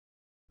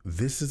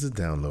This is a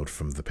download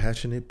from the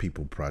Passionate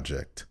People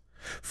Project.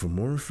 For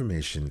more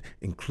information,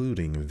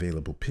 including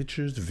available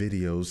pictures,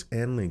 videos,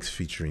 and links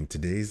featuring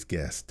today's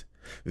guest,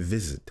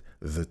 visit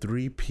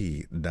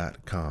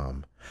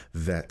the3p.com.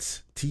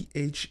 That's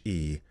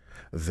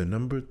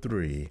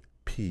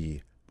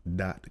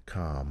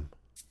the3p.com.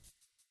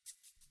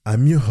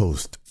 I'm your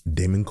host,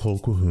 Damon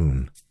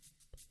Colquhoun.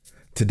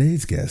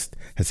 Today's guest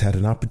has had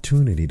an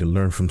opportunity to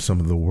learn from some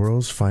of the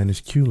world's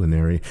finest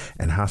culinary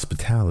and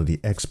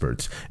hospitality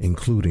experts,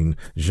 including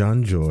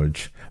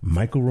Jean-Georges,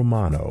 Michael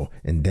Romano,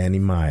 and Danny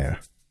Meyer.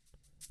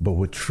 But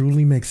what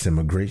truly makes him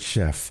a great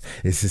chef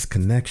is his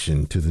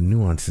connection to the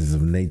nuances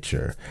of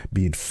nature,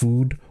 be it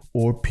food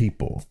or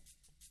people.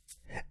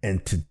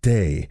 And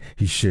today,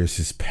 he shares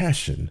his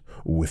passion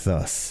with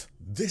us.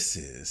 This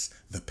is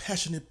the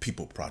Passionate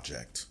People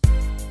Project.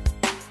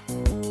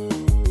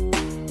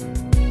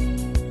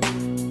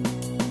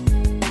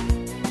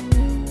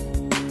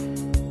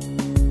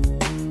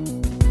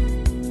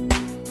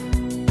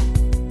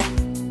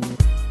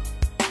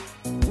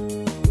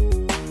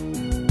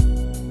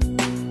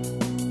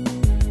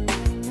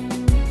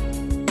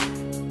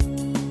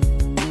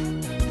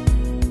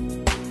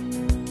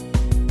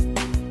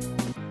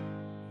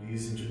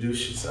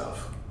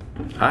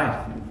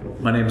 Hi,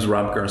 my name is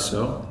Rob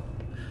Garceau.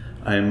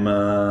 I'm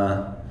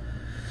a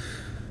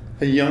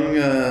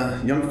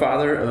young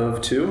father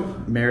of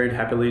two, married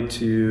happily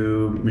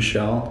to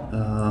Michelle,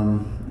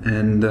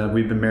 and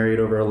we've been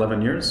married over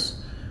 11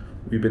 years.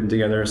 We've been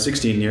together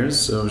 16 years,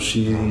 so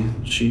she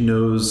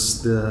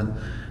knows the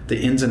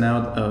ins and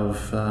outs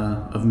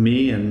of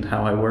me and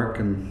how I work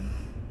and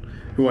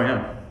who I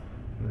am.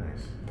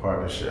 Nice.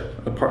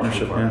 Partnership. A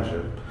partnership,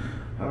 yeah.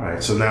 All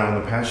right, so now in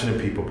the Passionate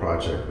People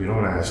Project, we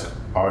don't ask,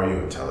 are you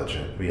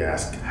intelligent? We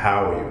ask,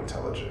 how are you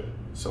intelligent?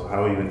 So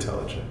how are you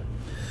intelligent?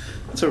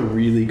 That's a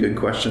really good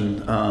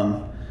question.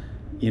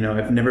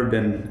 I've never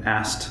been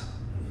asked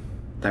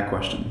that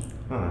question.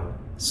 Huh.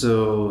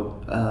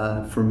 So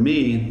for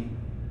me,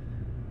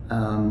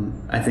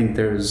 I think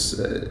there's,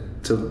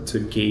 to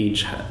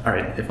gauge, all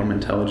right, if I'm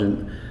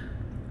intelligent,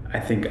 I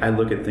think I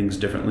look at things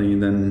differently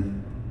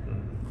than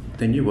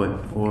you would,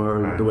 or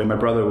right. The way my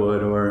brother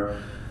would, or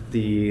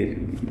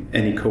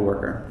any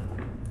coworker.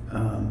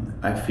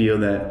 I feel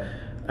that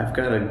I've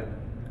got a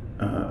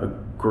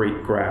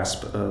great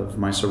grasp of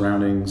my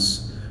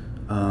surroundings,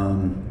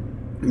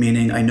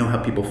 meaning I know how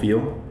people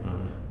feel,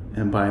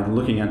 and by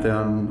looking at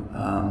them,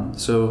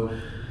 so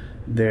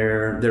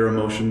their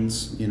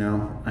emotions,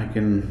 I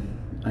can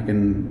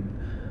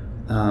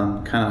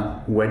kind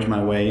of wedge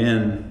my way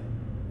in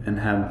and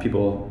have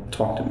people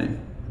talk to me.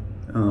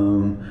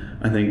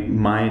 I think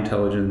my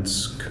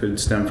intelligence could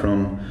stem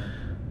from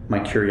my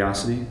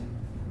curiosity,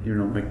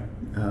 my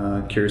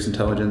curious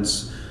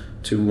intelligence,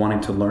 to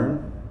wanting to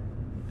learn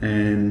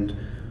and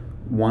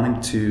wanting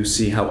to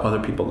see how other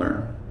people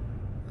learn.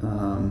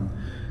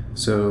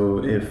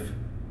 So if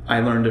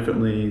I learn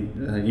differently,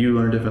 you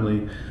learn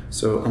differently,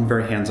 so I'm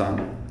very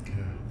hands-on.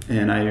 Yeah.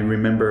 And I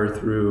remember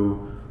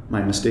through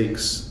my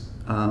mistakes,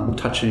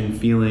 touching,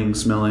 feeling,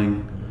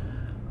 smelling,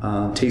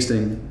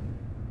 tasting,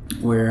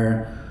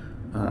 where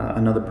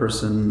another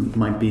person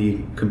might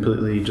be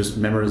completely just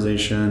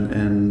memorization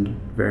and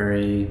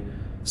very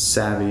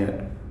savvy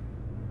at,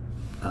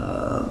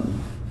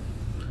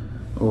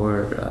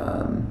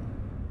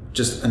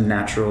 just a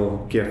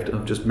natural gift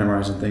of just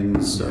memorizing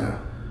things. Yeah.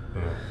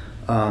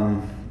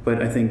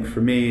 But I think for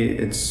me,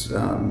 it's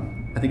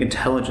I think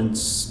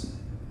intelligence.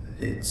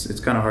 It's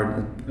kind of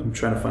hard. I'm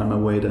trying to find my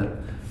way to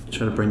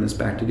try to bring this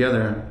back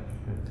together.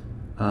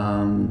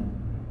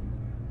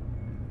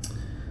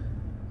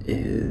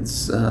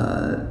 It's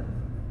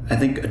I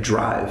think a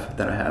drive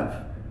that I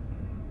have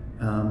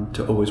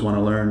to always want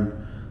to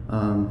learn.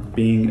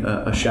 Being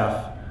a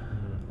chef,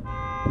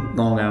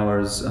 long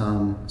hours,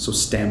 so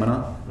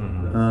stamina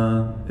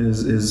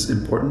is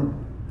important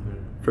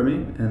for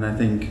me, and I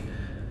think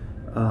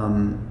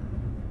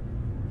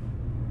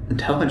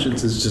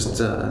intelligence is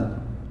just I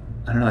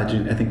don't know. I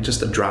think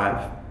just a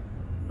drive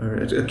or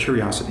a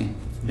curiosity.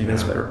 Maybe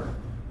that's better.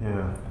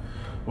 Yeah.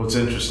 Well, it's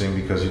interesting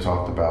because you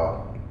talked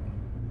about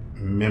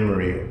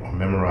memory or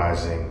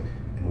memorizing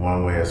in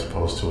one way as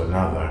opposed to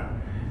another,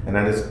 and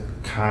that is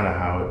kind of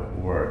how it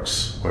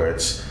works, where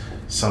it's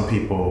some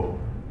people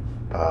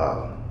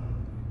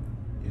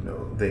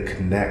they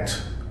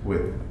connect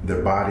with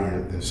their body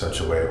in such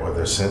a way, or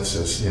their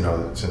senses,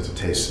 the sense of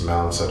taste,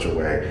 smell, in such a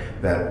way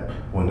that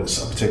when a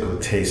particular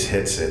taste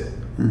hits it,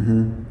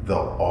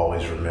 they'll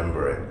always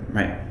remember it.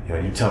 Right.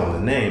 You tell them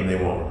the name, they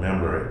won't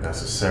remember it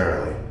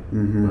necessarily,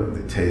 but if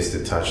they taste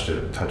it, touch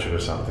it or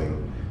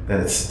something,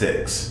 then it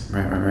sticks.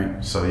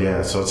 Right. So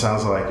it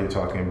sounds like you're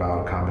talking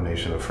about a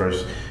combination of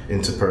first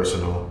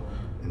interpersonal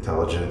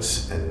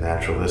intelligence and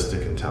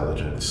naturalistic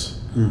intelligence.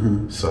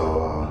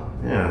 So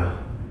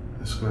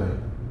that's great.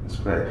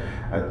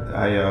 I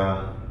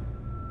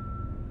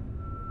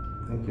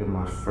think you're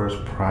my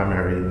first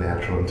primary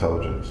natural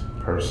intelligence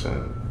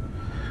person.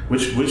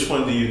 Which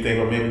one do you think,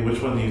 or maybe which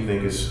one do you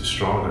think is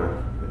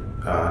stronger,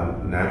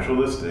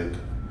 naturalistic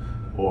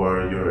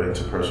or your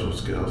interpersonal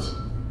skills?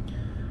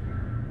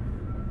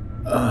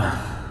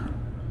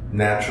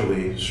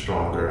 Naturally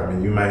stronger. I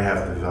mean, you might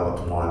have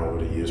developed one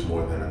over the years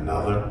more than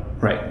another.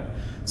 Right.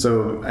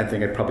 So I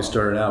think I probably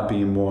started out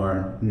being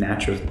more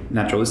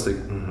naturalistic,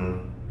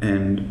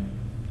 and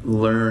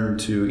learn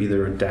to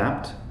either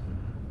adapt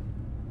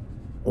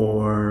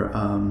or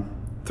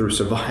through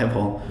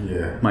survival,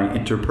 my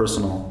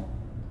interpersonal,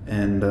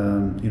 and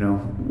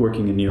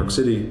working in New York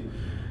City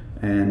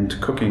and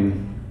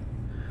cooking,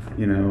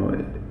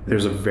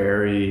 there's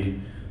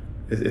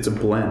it's a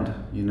blend,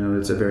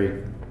 it's a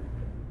very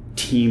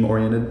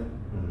team-oriented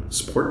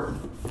sport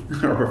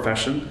or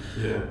profession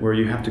where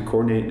you have to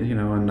coordinate,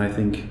 and I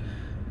think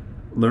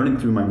learning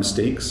through my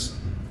mistakes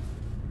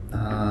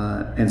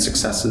and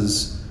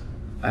successes,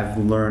 I've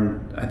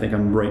learned, I think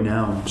I'm right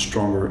now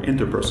stronger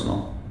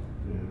interpersonal.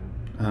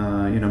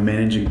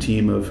 Managing a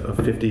team of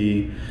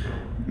 50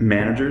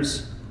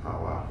 managers.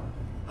 Oh,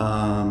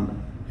 wow.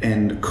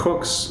 And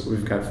cooks,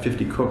 we've got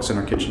 50 cooks in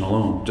our kitchen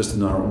alone, just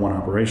in our one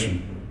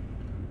operation.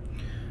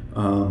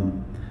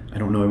 I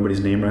don't know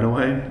everybody's name right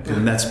away,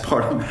 and that's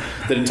part of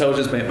the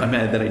intelligence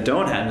that I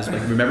don't have, is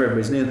like remember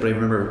everybody's names, but I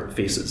remember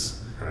faces.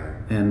 Right.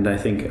 And I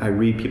think I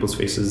read people's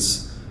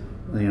faces,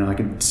 I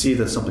can see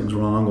that something's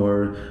wrong,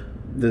 or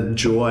the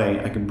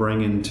joy I can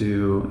bring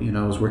into,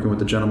 I was working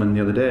with a gentleman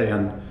the other day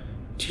on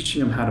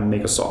teaching him how to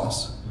make a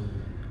sauce.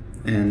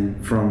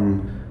 And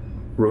from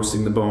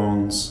roasting the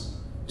bones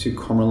to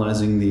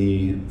caramelizing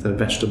the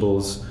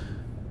vegetables,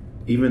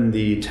 even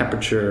the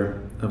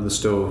temperature of the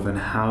stove and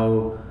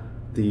how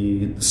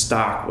the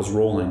stock was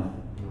rolling.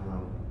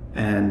 Wow.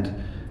 And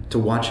to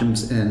watch him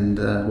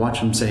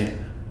say,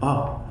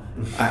 "Oh,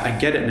 I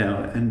get it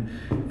now."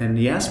 And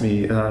he asked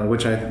me,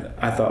 which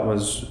I thought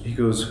was, he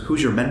goes,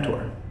 "Who's your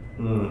mentor?"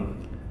 And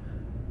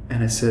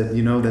I said,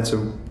 that's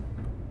a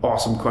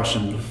awesome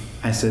question.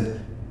 I said,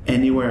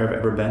 anywhere I've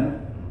ever been,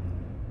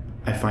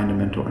 I find a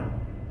mentor.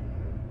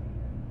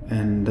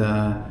 And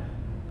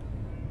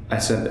I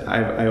said,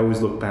 I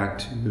always look back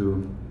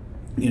to,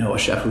 a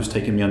chef who's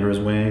taken me under his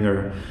wing,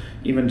 or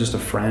even just a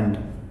friend.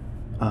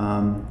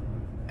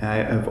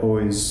 I've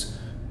always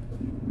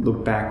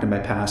looked back to my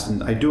past,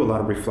 and I do a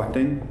lot of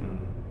reflecting.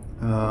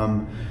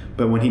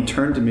 But when he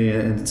turned to me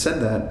and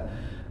said that,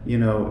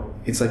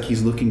 it's like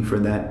he's looking for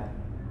that.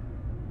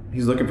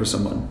 He's looking for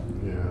someone.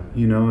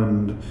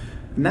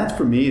 And that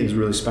for me is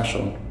really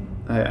special.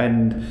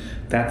 And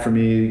that for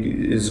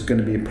me is going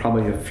to be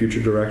probably a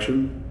future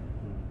direction.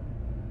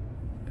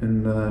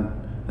 And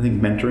I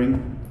think mentoring.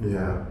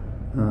 Yeah.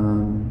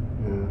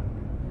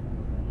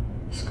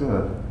 It's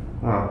good.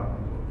 Wow.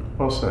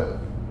 Well said.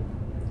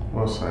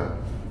 Well said.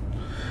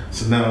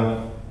 So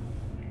now,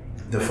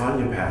 define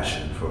your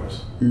passion for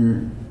us.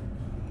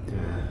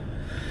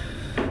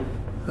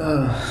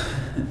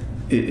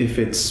 If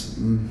it's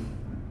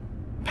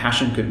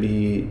passion, could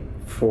be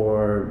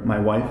for my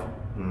wife.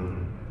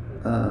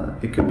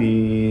 It could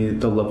be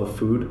the love of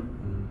food.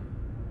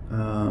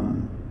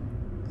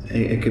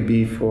 It could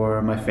be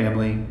for my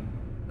family,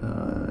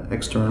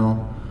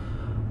 external.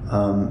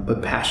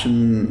 But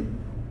passion,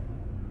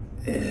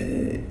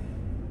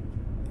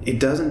 it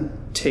doesn't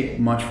take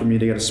much for me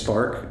to get a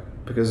spark,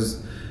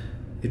 because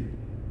it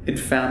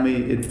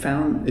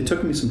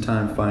took me some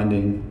time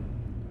finding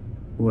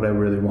what I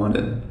really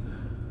wanted.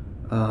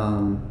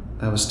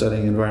 I was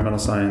studying environmental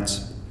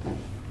science,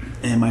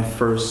 and my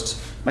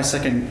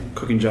second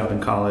cooking job in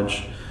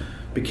college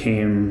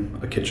became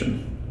a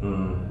kitchen.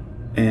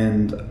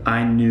 And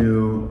I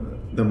knew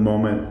the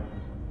moment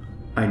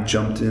I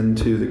jumped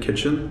into the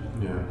kitchen,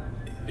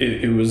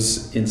 it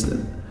was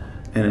instant.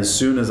 And as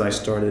soon as I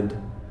started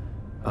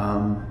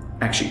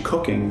actually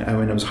cooking, I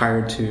was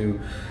hired to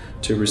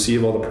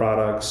receive all the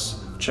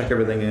products, check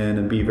everything in,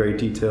 and be very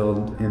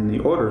detailed in the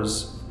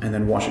orders, and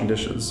then washing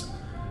dishes.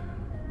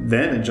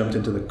 Then I jumped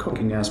into the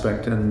cooking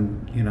aspect,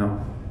 and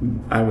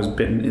I was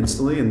bitten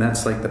instantly, and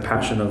that's like the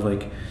passion of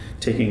like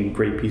taking a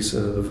great piece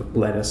of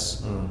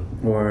lettuce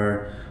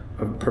or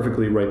a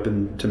perfectly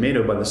ripened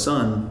tomato by the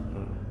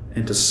sun,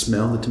 and to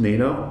smell the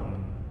tomato,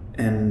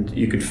 and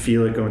you could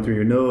feel it going through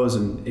your nose,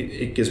 and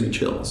it gives me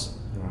chills.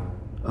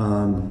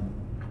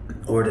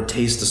 Or to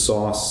taste the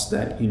sauce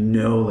that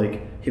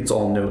like hits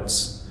all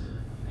notes,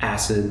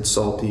 acid,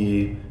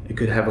 salty. It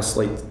could have a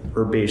slight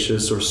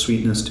herbaceous or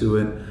sweetness to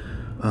it.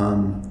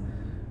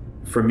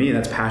 For me,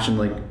 that's passion,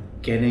 like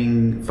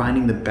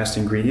finding the best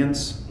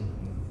ingredients,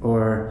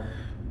 or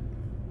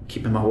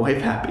keeping my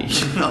wife happy.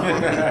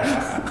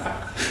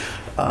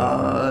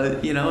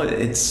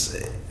 It's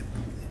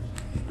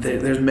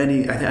there's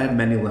many. I have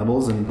many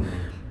levels, and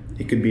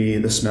it could be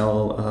the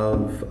smell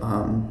of,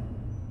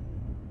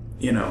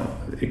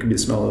 it could be the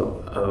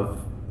smell of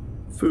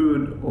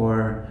food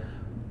or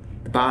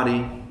the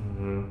body.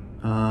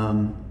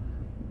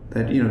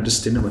 That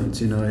just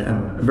stimulates. I'm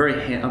a very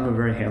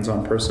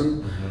hands-on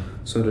person.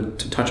 So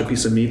to touch a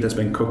piece of meat that's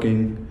been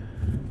cooking,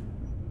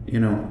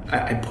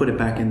 I put it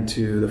back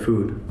into the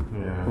food,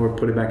 or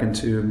put it back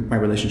into my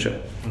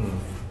relationship.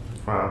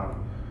 Wow,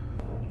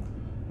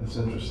 that's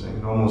interesting.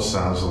 It almost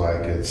sounds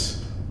like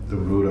it's the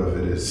root of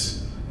it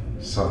is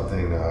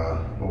something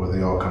where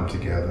they all come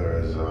together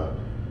as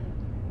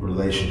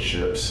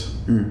relationships.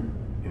 You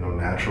know,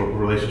 natural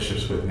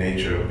relationships with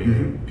nature,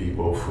 being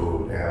people,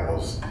 food,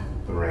 animals,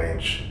 the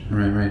range.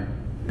 Right.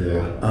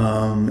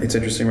 Yeah. It's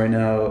interesting right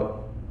now.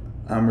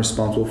 I'm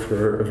responsible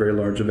for a very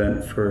large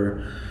event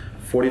for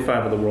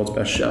 45 of the world's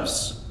best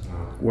chefs,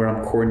 where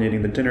I'm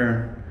coordinating the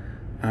dinner.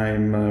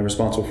 I'm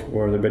responsible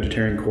for the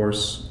vegetarian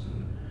course,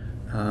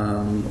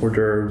 hors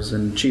d'oeuvres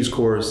and cheese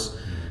course,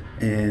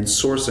 and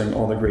sourcing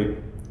all the great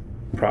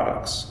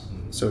products.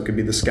 So it could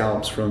be the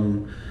scallops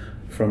from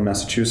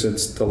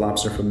Massachusetts, the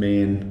lobster from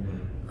Maine,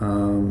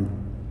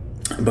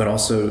 but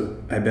also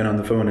I've been on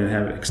the phone and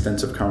have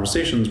extensive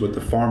conversations with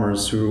the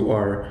farmers who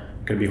are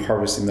going to be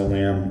harvesting the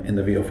lamb in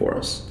the veal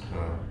forest.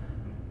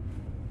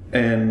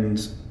 And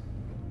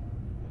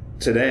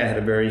today I had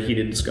a very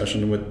heated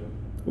discussion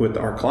with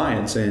our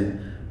clients saying,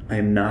 I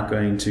am not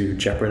going to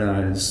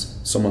jeopardize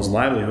someone's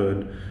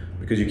livelihood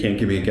because you can't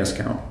give me a guest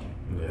count.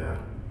 Yeah.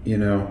 You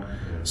know,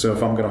 so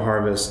if I'm going to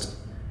harvest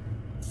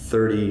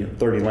 30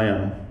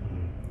 lamb,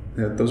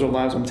 those are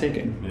lives I'm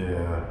taking.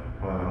 Yeah.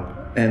 Wow.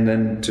 And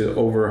then to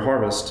over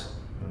harvest,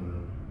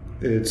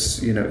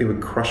 it's, you know, it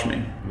would crush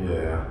me.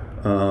 Yeah.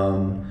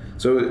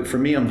 So for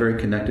me, I'm very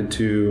connected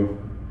to,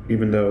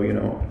 even though, you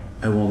know,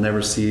 I will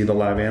never see the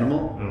live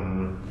animal,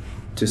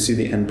 to see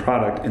the end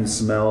product and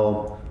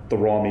smell the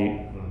raw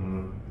meat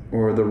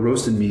or the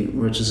roasted meat,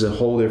 which is a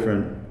whole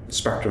different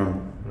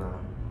spectrum.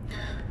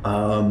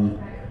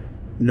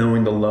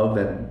 Knowing the love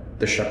that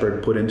the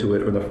shepherd put into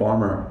it or the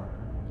farmer,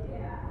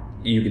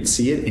 you can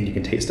see it and you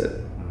can taste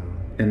it.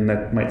 And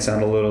that might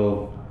sound a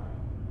little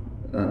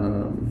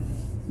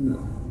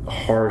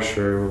harsh,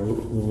 or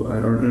I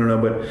don't know,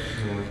 but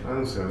I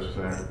understand what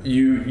you're saying.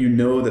 You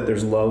know that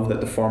there's love that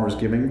the farmer's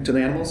giving to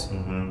the animals,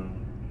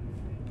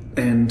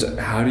 and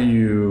how do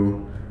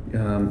you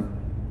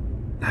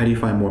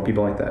find more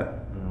people like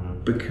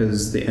that?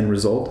 Because the end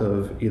result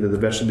of either the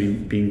vegetable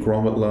being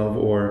grown with love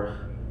or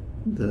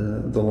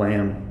the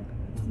lamb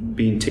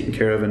being taken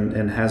care of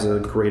and has a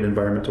great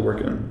environment to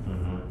work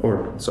in,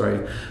 or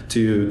sorry,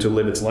 to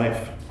live its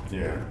life.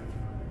 Yeah.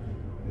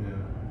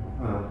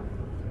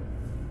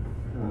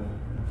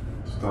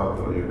 Stop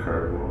though, your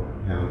curveball.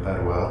 Handled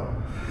that well.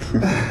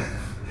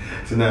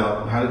 So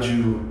now, how did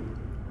you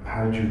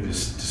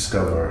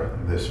discover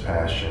this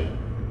passion?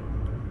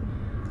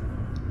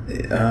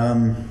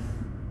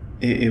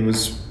 It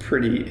was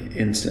pretty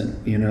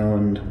instant, you know,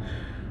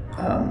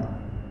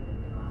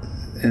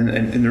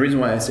 and the reason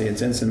why I say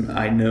it's instant,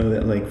 I know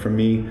that, like, for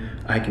me,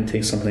 I can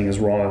take something as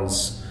raw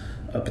as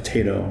a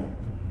potato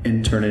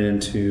and turn it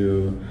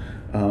into,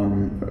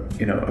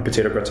 you know, a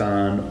potato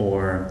gratin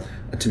or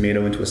a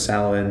tomato into a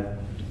salad.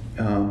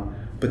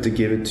 But to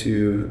give it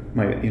to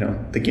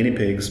the guinea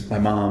pigs, my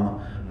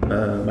mom,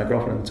 my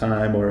girlfriend at the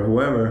time, or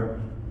whoever,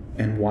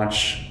 and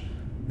watch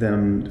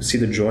them see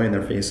the joy in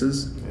their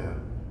faces.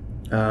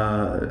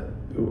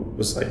 It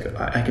was like,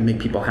 I can make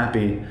people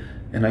happy,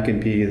 and I can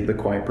be the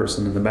quiet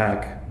person in the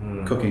back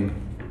cooking.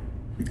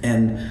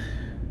 And,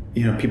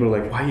 you know, people are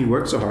like, why do you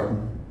work so hard?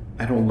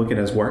 I don't look at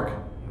it as work.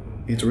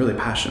 It's really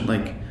passion.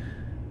 Like,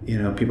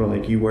 you know, people are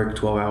like, you work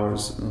 12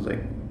 hours. And I was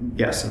like,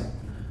 yes.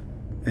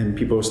 And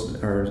people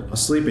are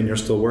asleep and you're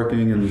still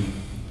working. And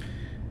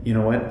you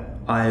know what?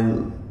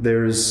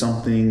 There's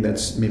something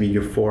that's maybe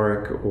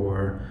euphoric,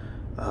 or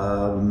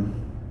I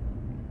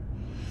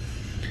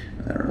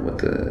don't know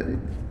what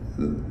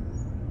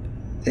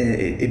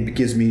it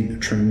gives me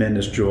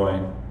tremendous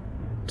joy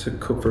to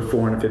cook for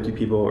 450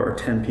 people or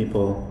 10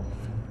 people,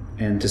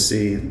 and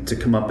to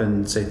come up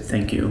and say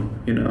thank you.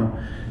 You know,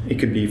 it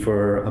could be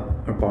for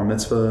a bar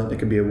mitzvah, it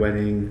could be a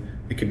wedding,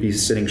 it could be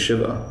sitting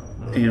shiva.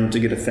 You know, to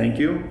get a thank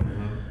you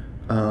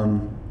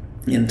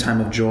in time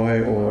of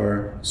joy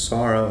or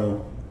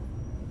sorrow,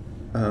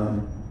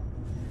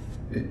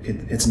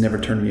 it's never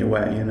turned me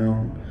away. You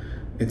know,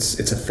 it's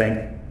a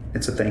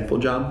thankful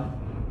job,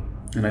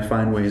 and I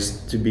find ways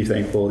to be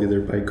thankful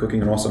either by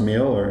cooking an awesome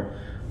meal or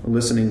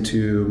listening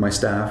to my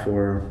staff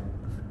or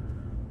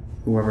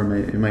whoever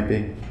it might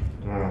be.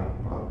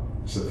 Well,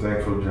 it's a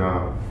thankful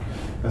job.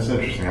 That's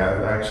interesting.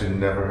 I've actually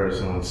never heard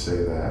someone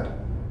say that.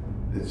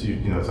 It's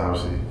it's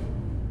obviously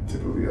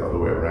typically the other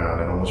way around.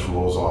 It almost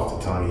rolls off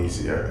the tongue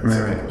easier. It's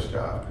a thankless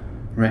job.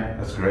 Right.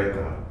 That's great,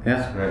 though. Yeah.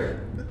 That's great.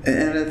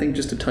 And I think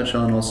just to touch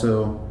on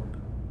also,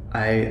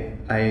 I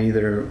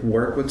either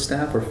work with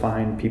staff or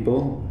find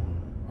people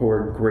who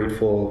are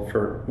grateful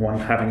for, one,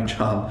 having a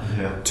job,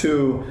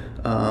 two,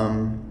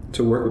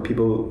 to work with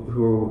people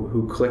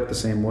who click the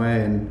same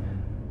way, and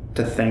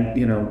to thank,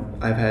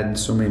 I've had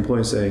so many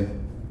employees say,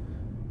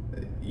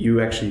 you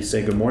actually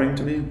say good morning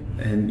to me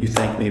and you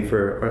thank me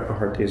for a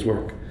hard day's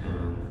work.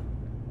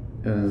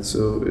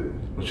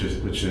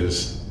 Which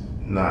is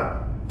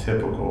not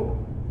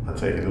typical, I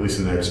take it, at least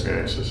in their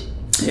experiences.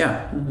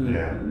 Yeah,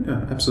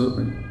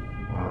 absolutely.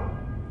 Wow.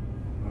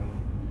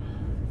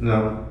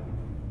 Now,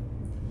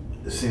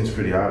 it seems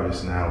pretty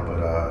obvious now,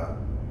 but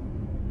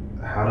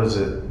how does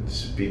it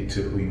speak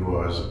to who you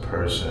are as a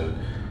person?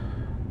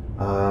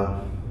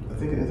 I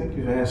think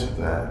you've answered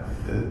that.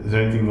 Is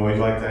there anything more you'd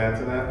like to add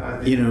to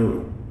that? You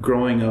know,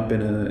 growing up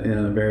in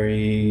a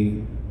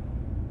very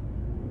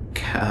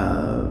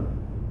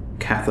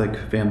Catholic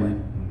family,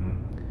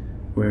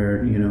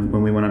 where, you know,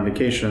 when we went on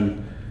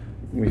vacation,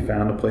 we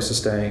found a place to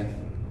stay.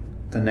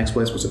 The next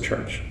place was a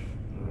church.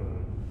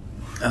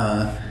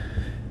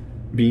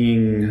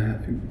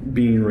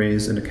 Being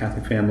raised in a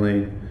Catholic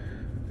family,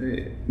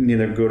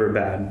 neither good or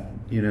bad,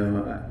 you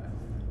know.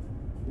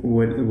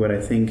 What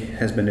I think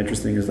has been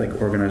interesting is like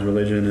organized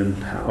religion and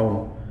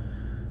how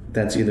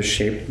that's either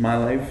shaped my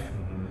life.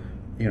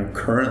 You know,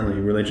 currently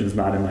religion is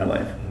not in my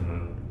life,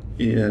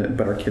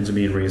 but our kids are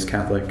being raised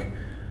Catholic.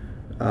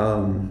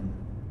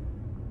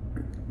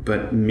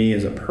 But me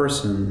as a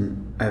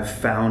person, I've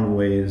found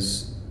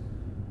ways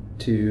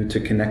to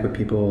connect with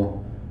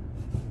people,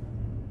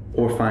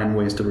 or find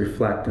ways to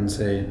reflect and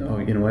say, oh,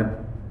 you know what,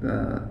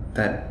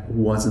 that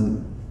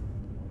wasn't,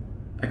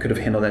 I could have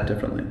handled that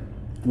differently.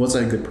 Was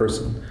I a good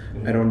person?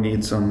 I don't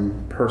need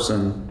some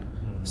person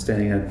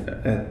standing at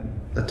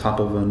the top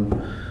of a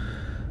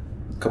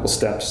couple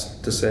steps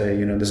to say,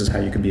 you know, this is how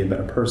you can be a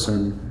better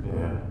person.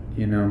 Yeah.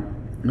 You know,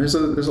 there's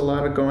a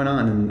lot of going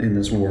on in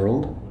this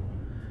world,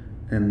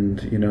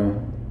 and, you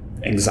know,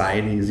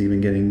 anxiety is even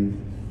getting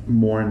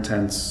more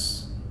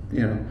intense.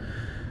 You know,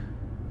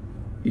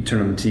 you turn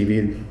on the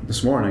TV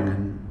this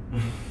morning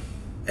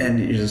and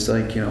you're just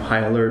like, you know, high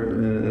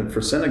alert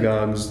for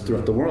synagogues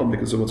throughout the world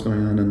because of what's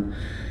going on. And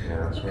yeah,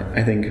 that's right.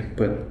 I think,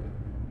 but,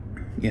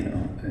 you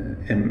know,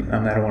 and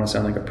I don't want to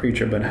sound like a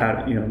preacher, but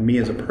how, you know, me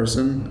as a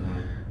person,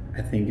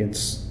 I think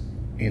it's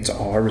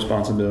our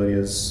responsibility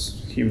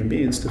as human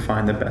beings to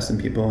find the best in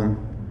people, and,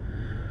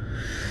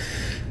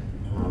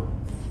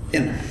 you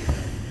know.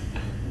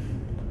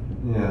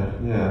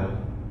 Yeah.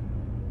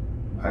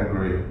 I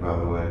agree, by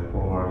the way,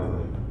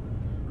 wholeheartedly.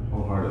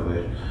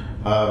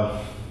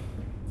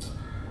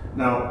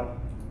 Now,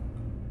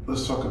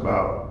 let's talk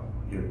about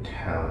your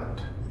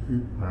talent,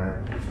 right?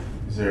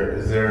 Is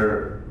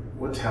there,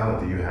 what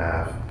talent do you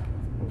have,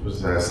 what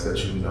possess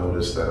that you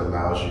notice that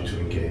allows you to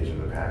engage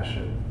in the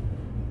passion?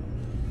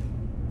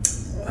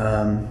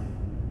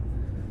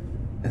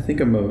 I think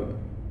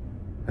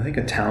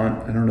a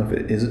talent, I don't know if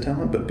it is a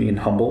talent, but being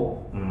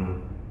humble,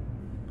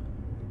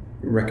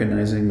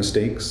 recognizing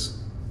mistakes,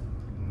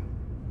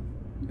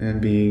 and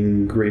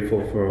being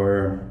grateful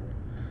for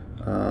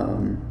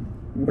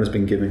what has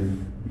been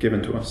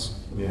given to us.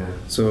 Yeah.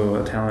 So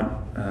a talent,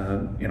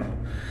 you know,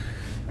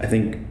 I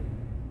think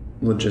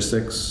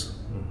logistics,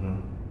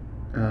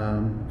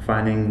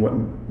 finding what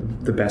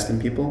the best in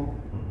people,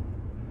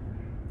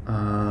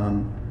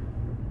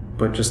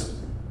 but just,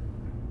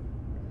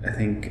 I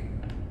think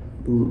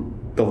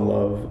the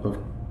love of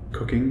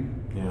cooking.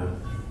 Yeah.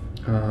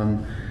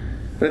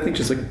 But I think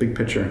just like a big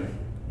picture,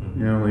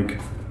 you know, like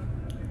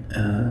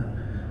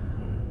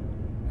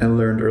I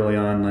learned early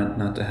on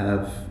not to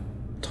have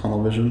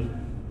tunnel vision,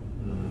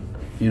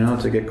 you know,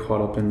 to get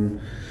caught up in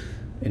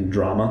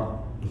drama.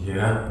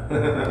 Yeah.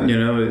 You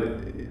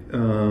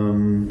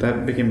know,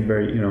 that became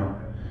very, you know,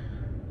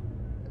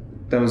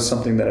 that was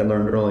something that I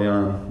learned early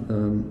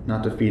on,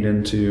 not to feed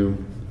into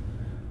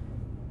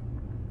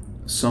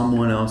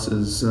someone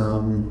else's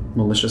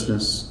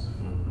maliciousness.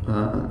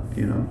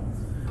 You know,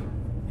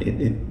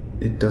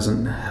 it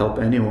doesn't help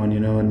anyone, you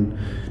know, and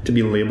to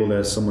be labeled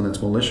as someone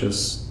that's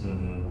malicious,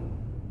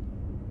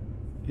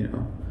 you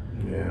know,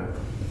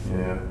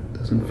 yeah,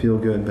 doesn't feel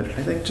good. But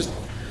I think just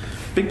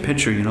big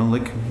picture, you know,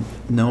 like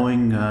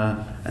knowing,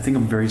 I think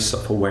I'm very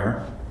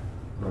self-aware.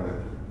 Right.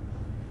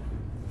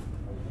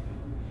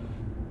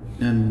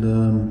 And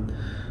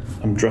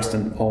I'm dressed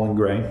all in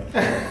gray.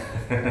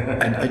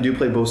 I do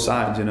play both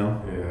sides, you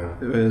know.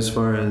 Yeah. As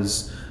far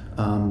as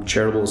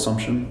charitable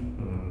assumption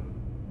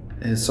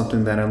is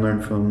something that I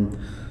learned from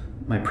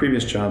my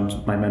previous jobs,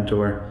 my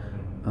mentor,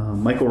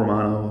 Michael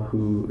Romano,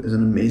 who is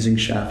an amazing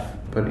chef,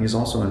 but he's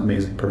also an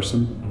amazing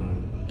person.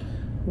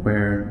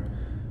 Where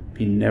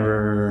I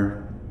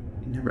never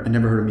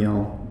heard him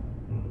yell,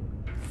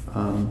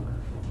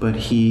 but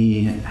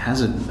he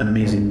has an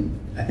amazing,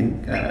 I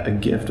think, a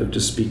gift of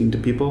just speaking to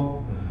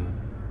people,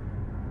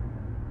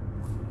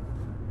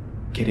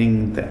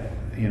 getting that,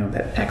 you know,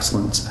 that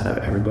excellence out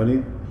of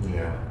everybody.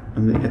 Yeah.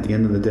 And at the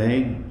end of the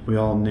day, we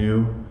all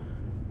knew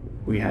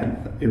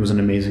it was an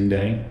amazing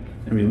day.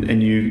 I mean,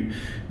 and you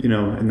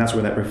know, and that's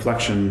where that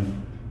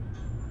reflection,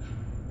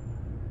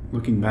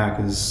 looking back,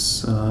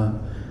 is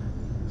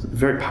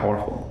very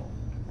powerful.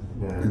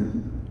 Yeah.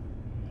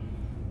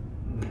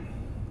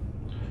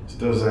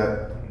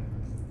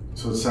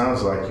 So it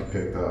sounds like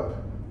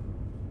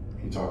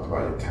you talked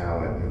about your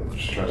talent and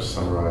just try to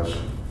summarize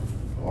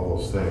all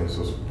those things,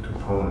 those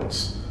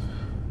components.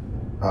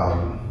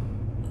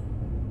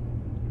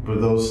 But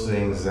those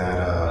things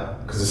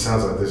that, because it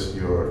sounds like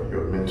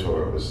your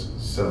mentor was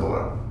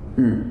similar.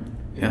 Yeah.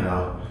 You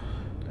know,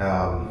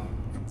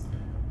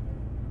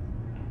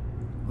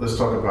 let's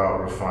talk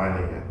about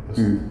refining it.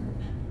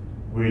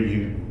 Were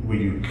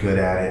you good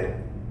at it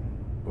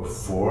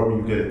before? Were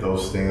you good at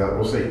those things?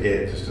 We'll say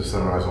it, just to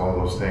summarize all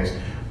those things.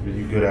 Were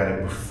you good at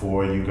it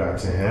before you got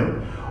to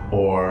him?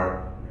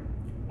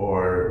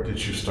 or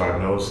did you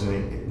start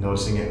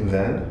noticing it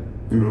then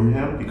through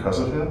him, because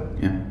of him?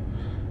 Yeah.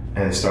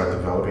 And start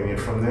developing it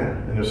from there?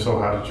 And if so,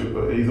 how did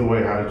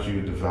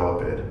you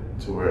develop it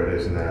to where it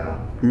is now?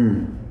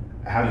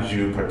 How did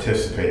you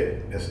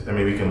participate? I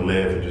mean, we can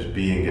live and just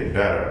be and get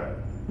better,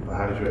 but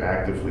how did you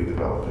actively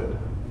develop it?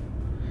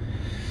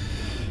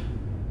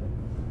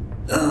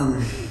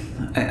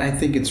 I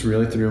think it's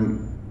really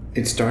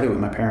it started with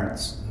my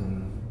parents.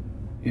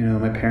 You know,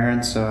 my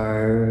parents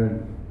are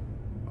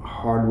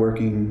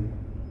hardworking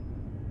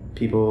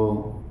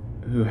people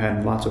who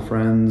had lots of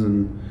friends,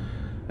 and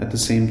at the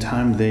same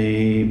time,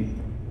 they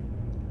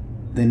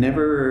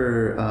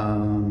never,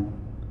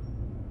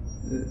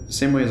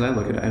 same way as I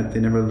look at it, they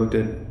never looked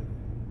at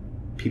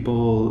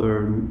people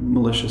or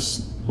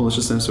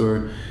maliciousness,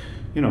 or,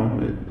 you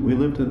know, we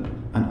lived an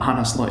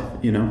honest life,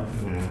 you know?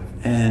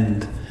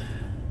 And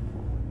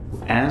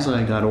as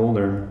I got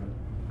older,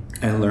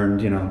 I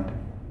learned, you know,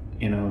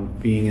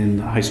 being in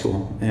high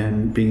school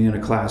and being in a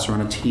class or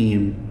on a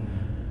team,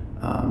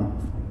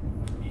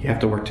 you have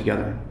to work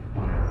together.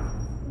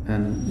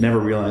 And never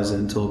realized it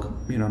until,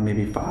 you know,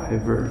 maybe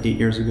 5 or 8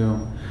 years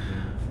ago.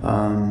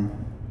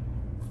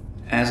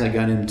 As I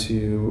got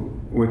into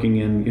working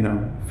in, you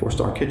know,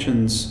 4-star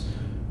kitchens,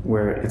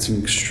 where it's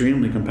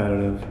extremely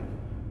competitive,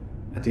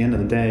 at the end of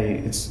the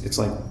day, it's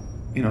like,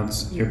 you know,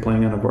 you're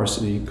playing on a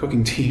varsity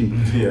cooking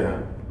team.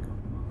 Yeah.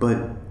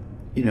 But,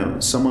 you know,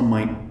 someone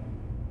might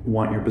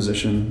want your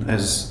position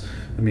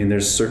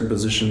there's certain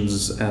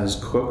positions as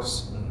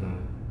cooks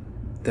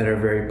that are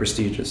very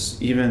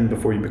prestigious, even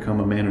before you become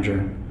a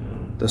manager.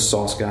 The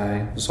sauce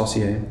guy, the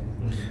saucier,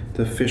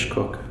 the fish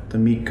cook, the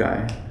meat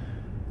guy,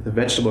 the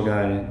vegetable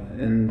guy,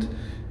 and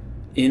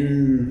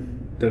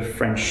in the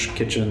French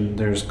kitchen,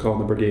 there's called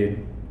the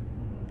brigade,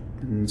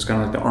 and it's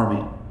kind of like the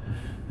army.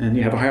 And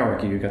you have a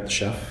hierarchy. You got the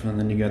chef, and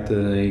then you got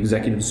the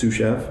executive sous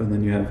chef, and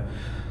then you have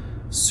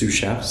sous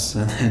chefs,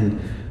 and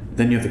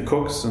then you have the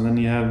cooks, and then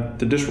you have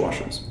the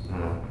dishwashers.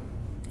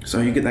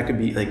 So that could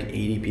be like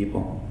 80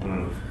 people.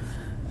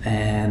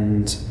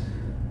 And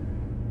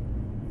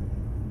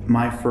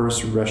my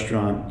first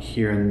restaurant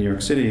here in New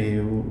York City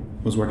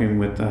was working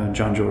with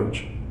John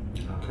George.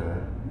 Okay.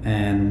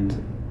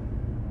 And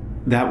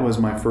that was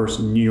my first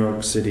New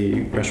York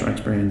City restaurant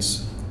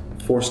experience.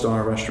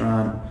 4-star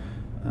restaurant.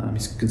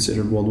 He's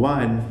considered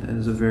worldwide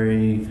as a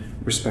very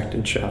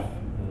respected chef.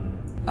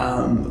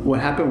 What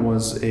happened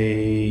was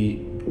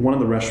one of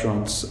the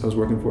restaurants I was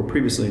working for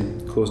previously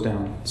closed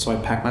down. So I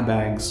packed my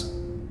bags.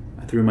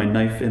 I threw my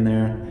knife in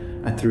there.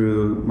 I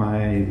threw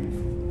my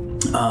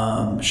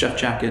chef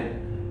jacket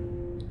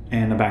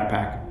and a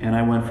backpack. And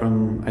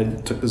I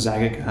took the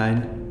Zagat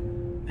guide,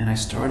 and I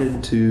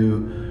started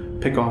to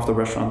pick off the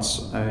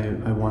restaurants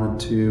I wanted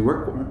to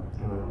work for.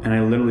 And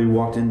I literally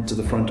walked into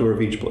the front door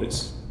of each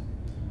place.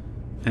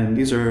 And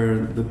these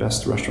are the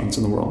best restaurants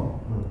in the world,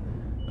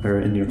 or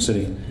in New York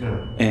City.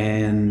 Yeah.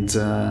 And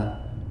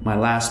my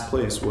last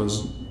place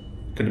was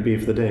going to be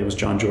for the day. It was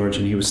John George,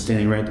 and he was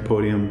standing right at the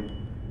podium,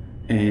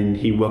 and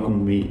he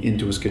welcomed me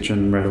into his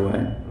kitchen right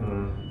away.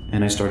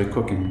 And I started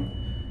cooking.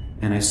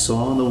 And I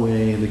saw the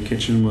way the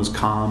kitchen was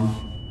calm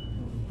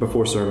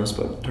before service,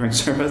 but during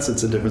service,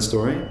 it's a different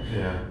story.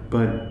 Yeah.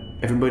 But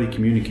everybody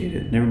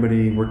communicated, and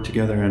everybody worked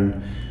together,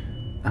 and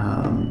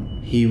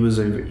he is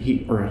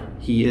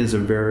a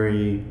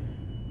very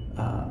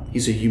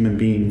he's a human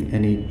being,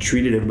 and he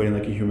treated everybody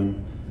like a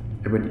human.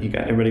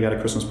 Everybody got a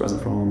Christmas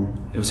present from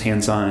him. It was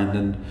hand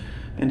signed,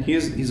 and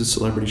he's a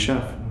celebrity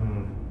chef.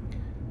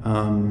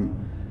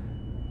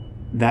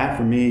 That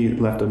for me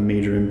left a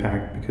major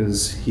impact,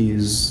 because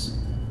he's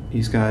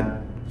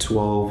got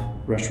 12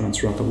 restaurants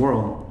throughout the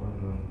world,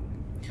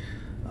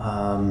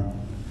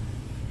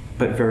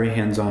 but very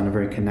hands-on and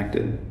very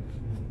connected.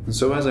 And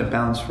so as I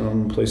bounced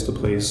from place to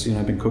place,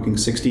 I've been cooking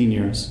 16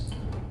 years.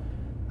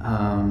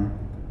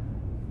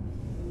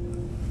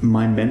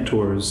 My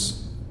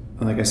mentors,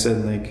 like I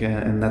said,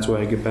 and that's why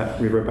I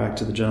revert back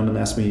to the gentleman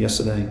that asked me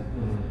yesterday,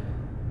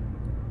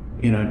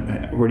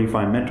 where do you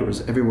find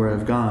mentors? Everywhere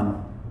I've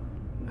gone,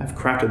 I've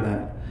crafted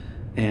that.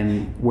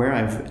 And where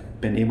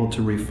I've been able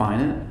to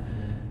refine it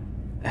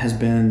has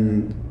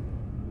been,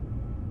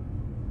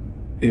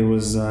 it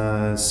was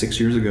 6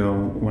 years ago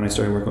when I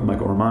started working with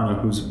Michael Romano,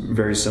 who's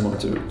very similar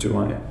to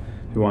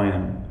who I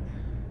am.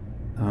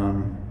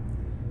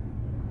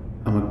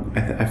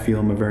 I feel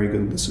I'm a very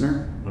good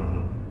listener.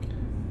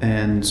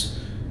 And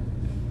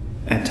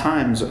at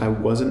times I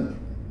was a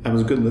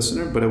good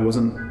listener, but I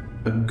wasn't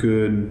a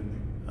good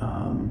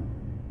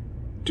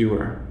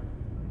doer.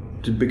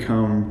 To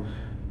become,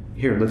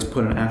 here, let's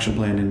put an action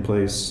plan in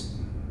place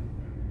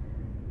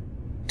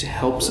to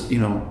help,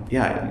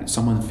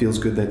 someone feels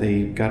good that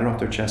they got it off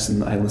their chest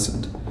and I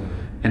listened.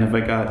 And if I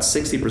got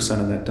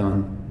 60% of that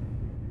done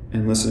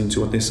and listening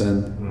to what they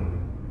said,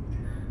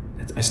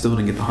 I still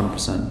didn't get the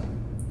 100%.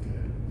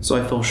 So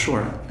I fell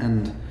short,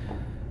 and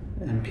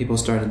people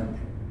started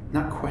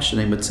not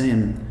questioning, but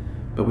saying,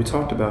 but we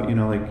talked about,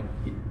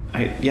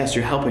 yes,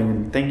 you're helping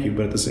and thank you,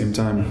 but at the same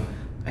time,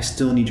 I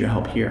still need your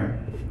help here.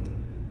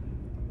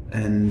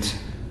 And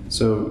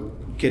So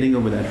getting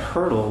over that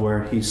hurdle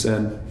where he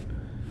said,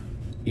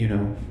 you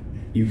know,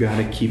 you got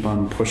to keep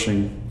on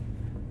pushing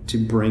to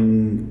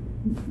bring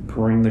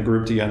the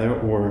group together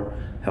or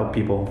help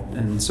people.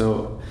 And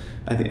so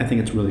I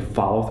think it's really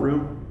follow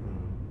through.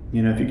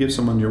 You know, if you give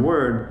someone your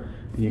word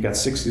and you got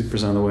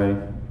 60% of the way,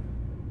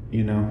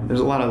 you know,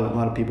 there's a lot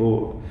of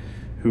people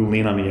who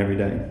lean on me every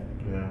day.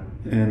 Yeah.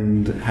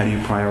 And how do you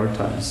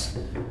prioritize?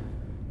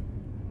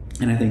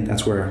 And I think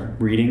that's where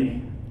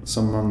reading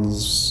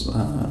someone's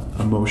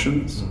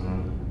emotions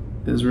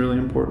is really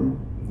important.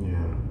 Yeah.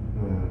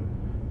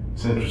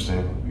 It's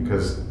interesting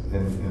because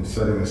in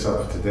setting this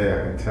up today,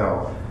 I can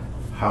tell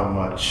how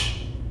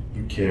much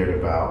you cared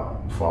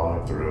about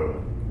following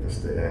through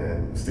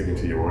and sticking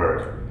to your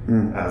word.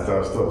 I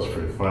thought it was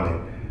pretty funny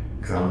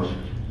because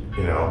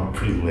I'm a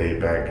pretty laid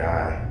back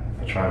guy.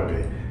 I try to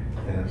be.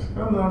 And it's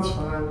like, oh no, it's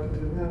fine. We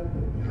can do that.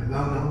 Like,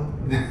 no.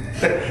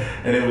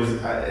 And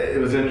it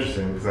was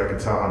interesting because I could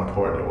tell how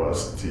important it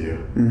was to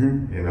you.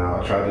 Mm-hmm. You know,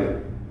 I tried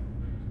to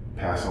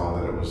pass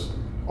on that it was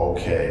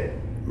okay.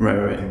 Right.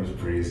 Everything was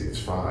breezy. It's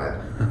fine.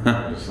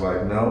 It's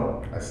like,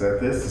 no, I said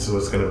this. This is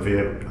what's going to be.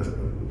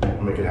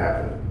 I'll make it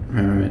happen.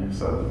 Right.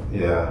 So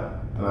yeah,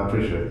 and I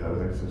appreciate that. I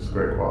think it's a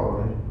great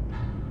quality.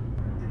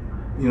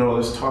 You know,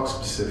 let's talk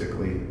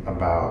specifically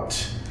about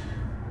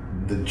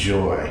the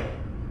joy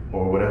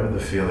or whatever the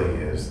feeling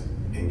is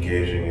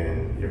engaging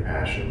in your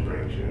passion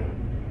brings you.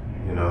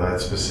 You know, that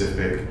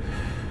specific,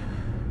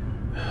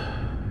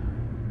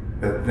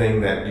 that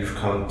thing that you've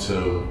come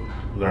to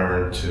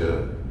learn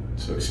to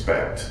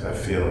expect, that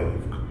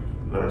feeling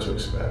you've learned to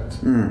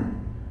expect.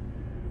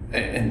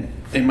 And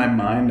in my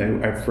mind,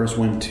 I first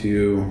went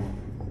to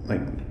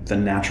like the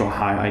natural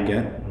high I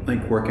get,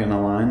 like working a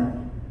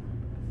line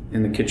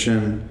in the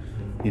kitchen.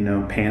 You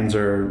know, pans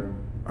are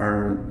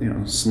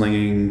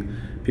slinging,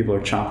 people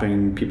are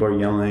chopping, people are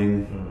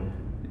yelling.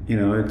 You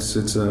know,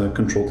 it's a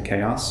controlled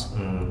chaos.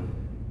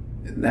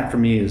 That for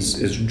me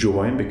is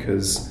joy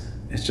because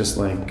it's just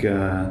like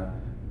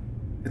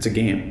it's a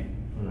game.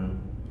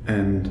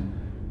 And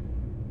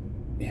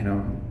you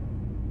know,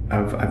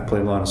 I've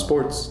played a lot of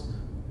sports.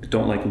 I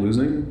don't like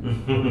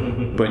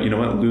losing, but you know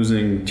what?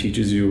 Losing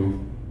teaches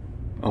you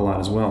a lot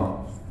as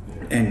well.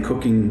 And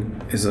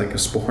cooking is like a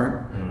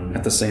sport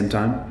at the same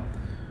time.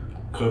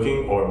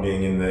 Cooking or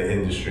being in the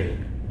industry?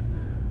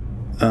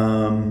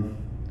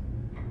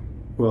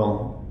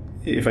 Well,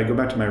 if I go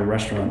back to my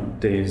restaurant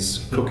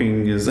days,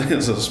 cooking is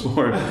a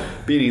sport.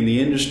 Being in the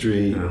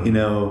industry, you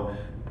know,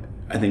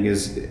 I think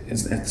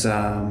it's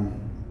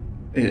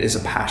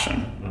a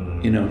passion.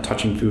 You know,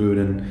 touching food,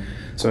 and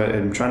so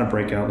I'm trying to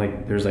break out.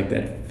 Like, there's like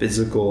that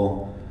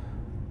physical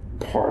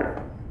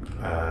part,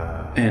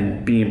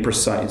 and being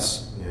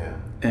precise,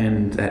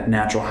 and that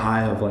natural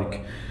high of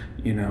like,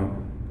 you know,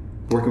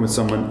 working with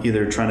someone,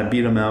 either trying to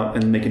beat them out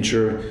and making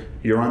sure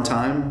you're on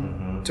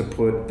time to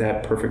put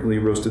that perfectly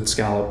roasted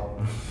scallop,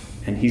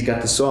 and he's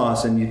got the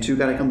sauce, and you two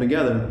got to come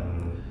together.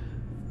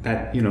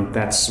 That, you know,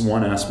 that's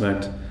one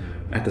aspect.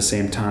 At the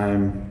same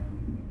time,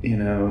 you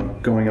know,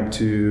 going up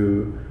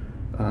to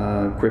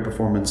Great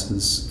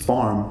Performance's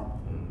farm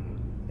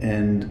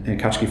and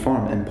Kachki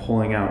Farm and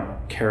pulling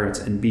out carrots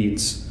and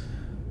beets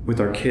with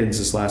our kids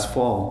this last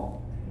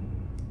fall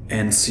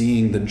and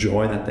seeing the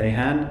joy that they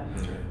had.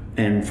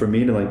 And for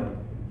me to like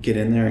get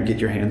in there and get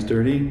your hands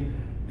dirty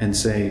and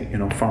say, you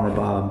know, Farmer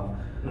Bob,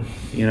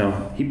 you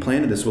know, he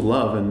planted this with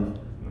love, and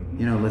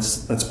you know,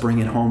 let's bring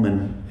it home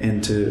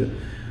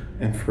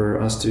and for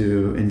us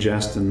to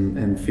ingest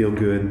and feel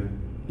good,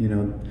 you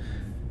know,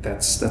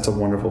 that's a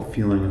wonderful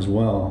feeling as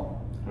well.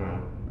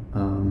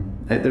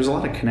 There's a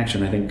lot of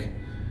connection. I think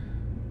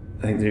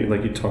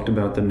like you talked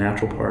about the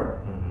natural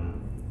part,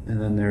 and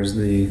then there's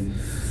the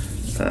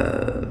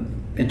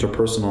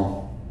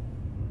interpersonal.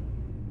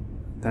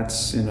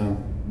 That's, you know,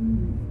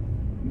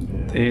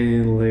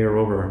 they layer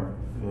over.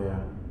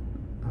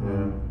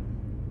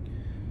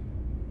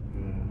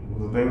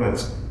 Well, the thing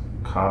that's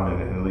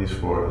common, at least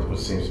for what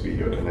seems to be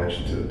your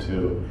connection to the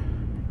two,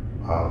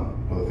 well,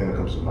 the thing that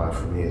comes to mind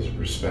for me is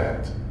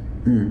respect.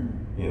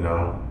 You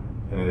know,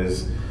 and it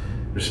is,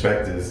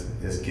 respect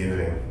is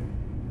giving,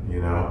 you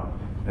know,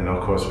 and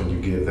of course when you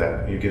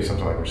give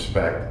something like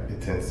respect,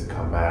 it tends to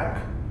come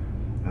back,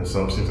 and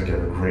so it seems like you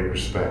have a great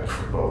respect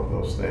for both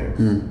those things.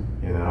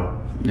 You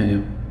know.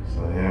 Yeah.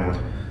 So yeah.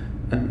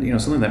 And you know,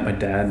 something that my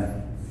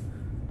dad,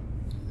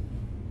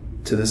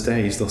 to this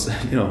day, he still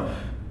said, you know,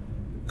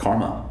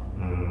 karma.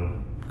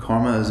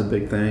 Karma is a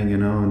big thing, you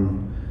know,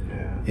 and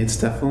it's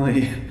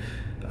definitely,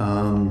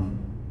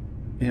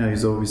 you know,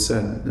 he's always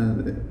said,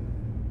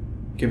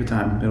 give it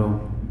time,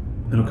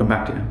 it'll come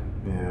back to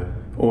you. Yeah.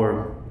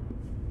 Or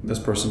this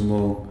person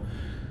will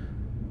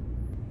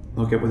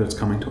get whether it's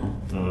coming to him.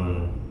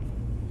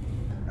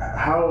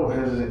 How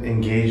has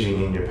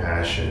engaging in your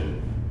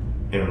passion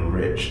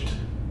enriched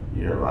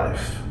your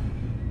life?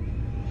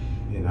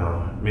 You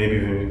know, maybe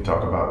when you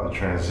talk about the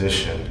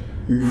transition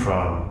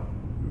from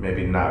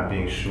maybe not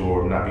being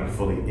sure, not being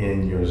fully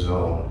in your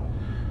zone,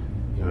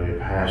 you know, your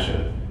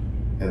passion,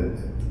 and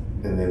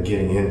then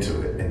getting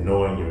into it and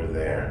knowing you're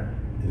there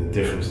and the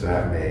difference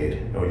that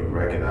made, or you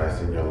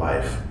recognized in your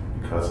life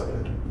because of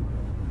it.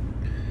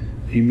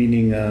 You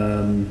meaning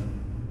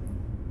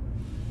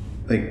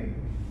like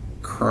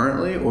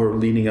currently, or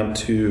leading up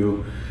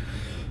to,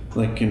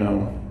 like,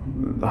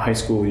 the high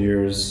school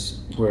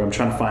years where I'm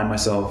trying to find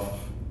myself,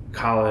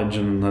 college,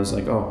 and I was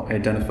like, oh, I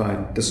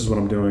identified, this is what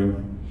I'm doing.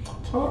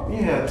 Talk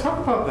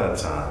about that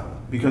time,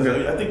 because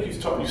I think you've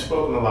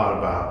spoken a lot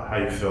about how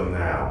you feel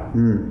now,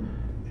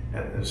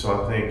 and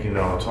so I think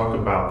talk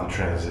about the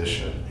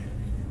transition.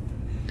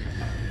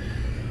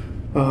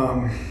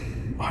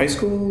 High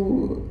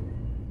school,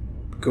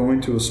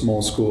 going to a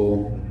small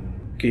school,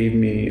 gave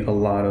me a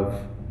lot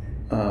of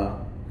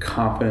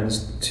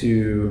confidence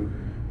to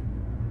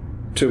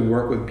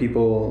work with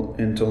people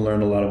and to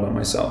learn a lot about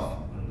myself.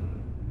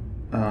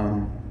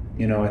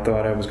 I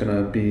thought I was going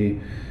to be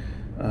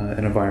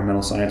an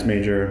environmental science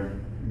major,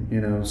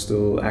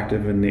 still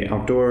active in the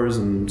outdoors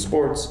and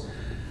sports,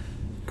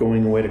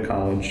 going away to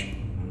college.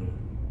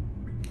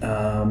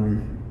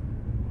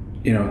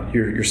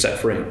 You're set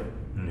free.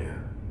 Yeah.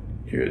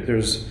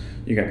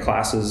 You got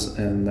classes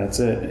and that's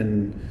it.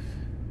 And,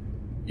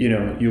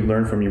 you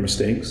learn from your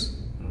mistakes,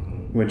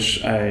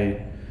 which my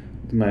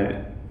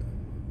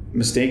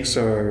mistakes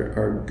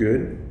are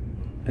good.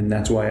 And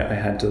that's why I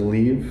had to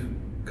leave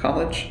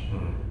college,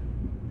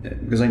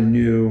 because I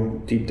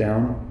knew deep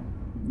down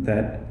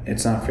that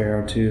it's not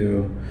fair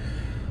to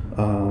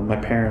my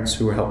parents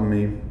who were helping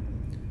me,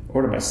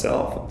 or to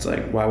myself. It's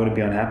like, why would I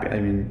be unhappy? I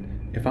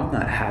mean, if I'm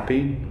not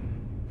happy,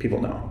 people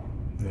know.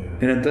 Yeah.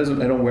 And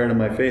I don't wear it on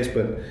my face,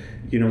 but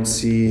you don't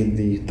see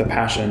the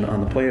passion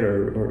on the plate,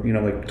 or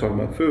like talking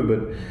about food.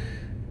 But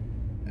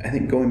I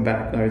think going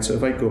back, all right, so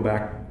if I go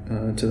back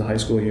to the high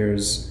school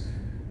years,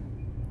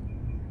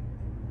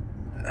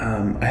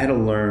 I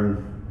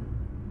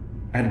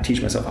had to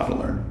teach myself how to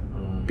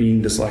learn.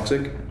 Being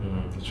dyslexic.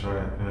 That's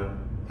right, yeah.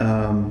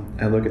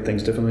 I look at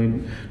things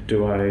differently.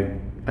 Do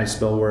I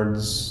spell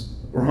words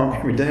wrong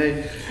every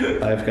day?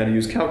 I've got to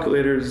use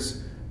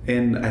calculators.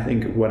 And I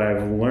think what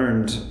I've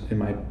learned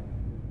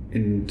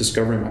in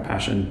discovering my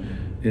passion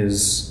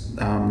is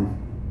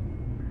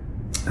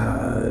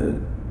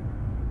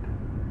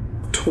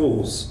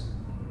tools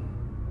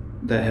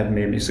that have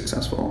made me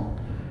successful.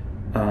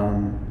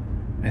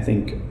 I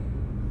think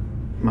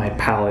my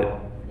palate,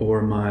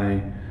 or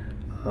my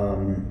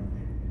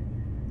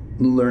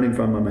learning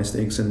from my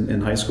mistakes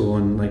in high school,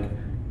 and like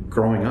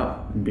growing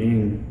up and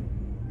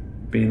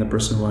being the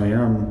person who I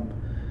am,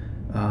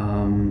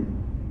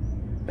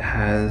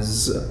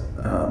 has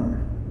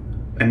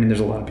there's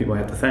a lot of people I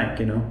have to thank.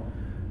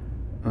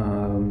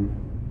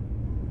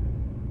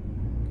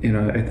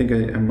 I think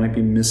I might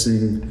be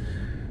missing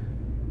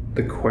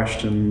the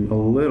question a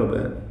little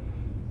bit.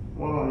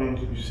 Well,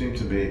 you seem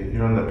to be.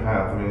 You're on the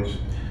path.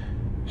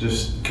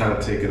 Just kind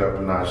of take it up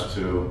a notch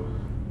to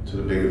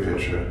the bigger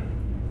picture,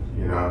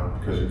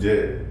 because you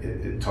did.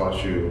 It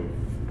taught you,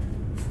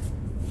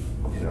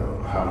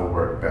 how to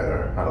work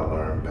better, how to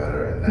learn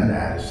better, and that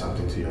added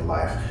something to your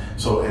life.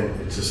 So,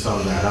 and to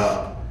sum that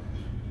up,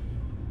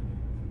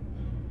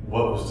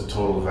 what was the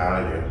total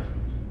value,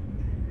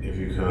 if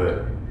you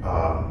could,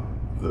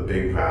 the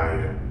big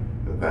value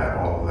that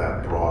all of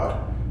that brought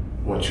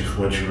once you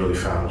really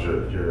found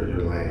your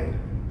lane?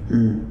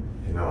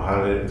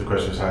 The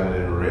question is, how did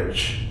it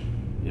enrich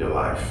your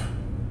life?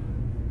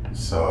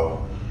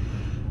 So,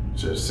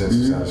 just sense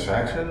of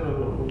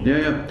satisfaction?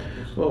 Yeah.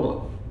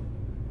 Well,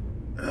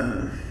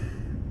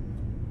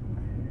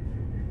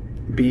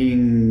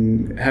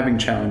 having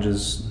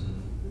challenges,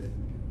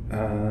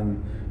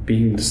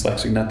 being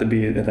dyslexic, not to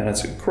be that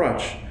it's a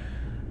crutch.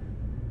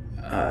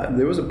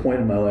 There was a point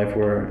in my life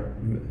where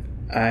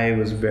I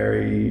was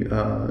very,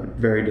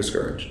 very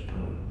discouraged.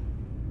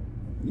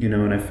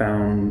 And I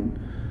found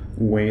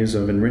ways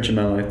of enriching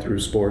my life through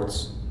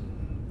sports,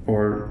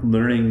 or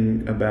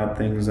learning about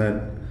things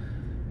that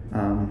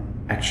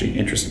actually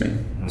interest me.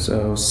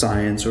 So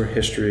science or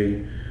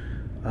history,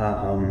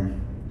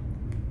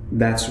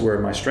 that's where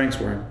my strengths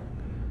were.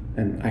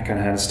 And I kind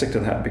of had to stick to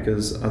that,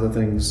 because other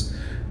things,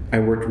 I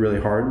worked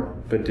really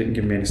hard, but didn't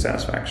give me any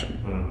satisfaction.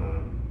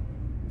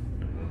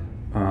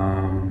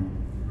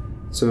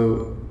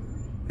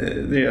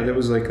 There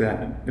was like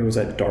that. It was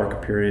that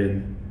dark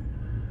period,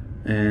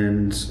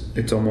 and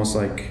it's almost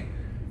like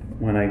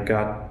when I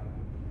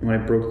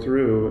broke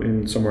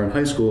through somewhere in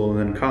high school and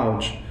then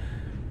college,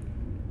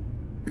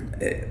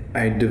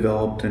 I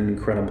developed an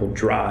incredible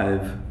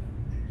drive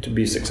to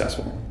be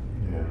successful.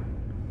 Yeah.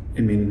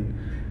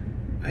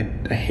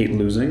 I hate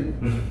losing.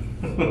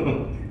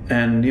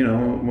 And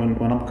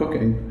when I'm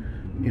cooking,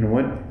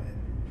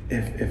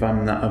 if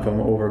I'm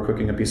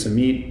overcooking a piece of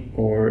meat,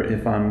 or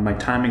if my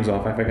timing's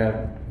off, if I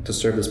got to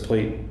serve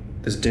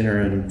this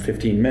dinner in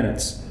 15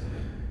 minutes,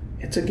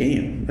 it's a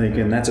game.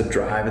 And that's a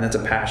drive, and that's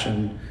a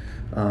passion.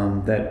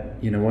 That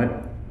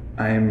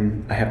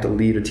I have to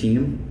lead a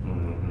team.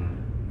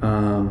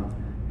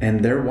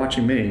 And they're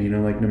watching me. No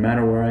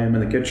matter where I am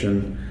in the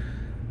kitchen,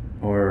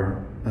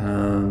 or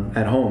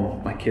at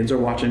home, my kids are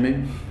watching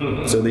me.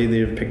 So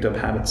they've picked up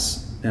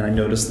habits, and I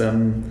notice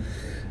them,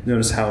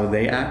 notice how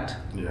they act.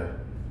 Yeah.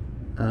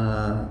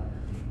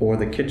 Or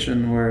the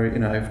kitchen where,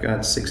 I've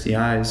got 60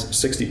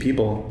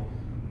 people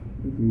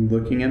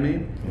looking at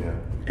me. Yeah.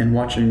 And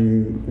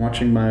watching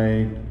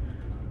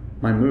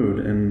my mood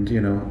and,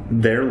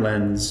 their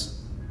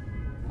lens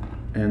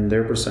and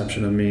their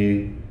perception of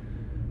me,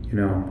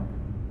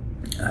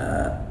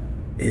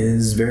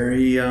 is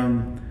very,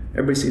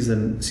 everybody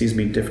sees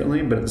me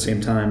differently, but at the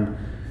same time,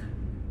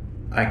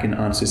 I can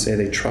honestly say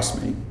they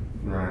trust me.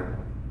 Right.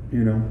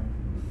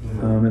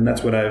 And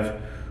that's what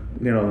I've,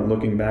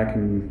 looking back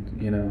and,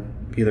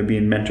 either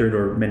being mentored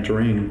or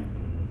mentoring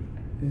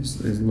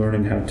is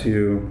learning how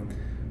to,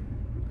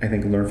 I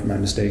think, learn from my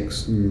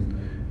mistakes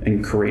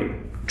and create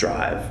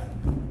drive.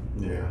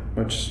 Yeah.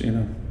 Which,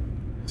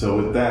 So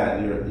with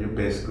that, you're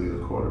basically the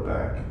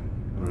quarterback.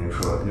 I mean,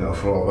 for all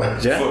the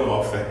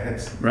football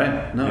fans.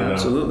 Right. No,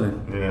 absolutely.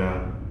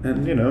 Yeah.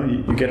 And,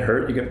 you get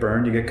hurt, you get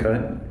burned, you get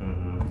cut.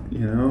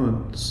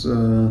 Mm-hmm. It's,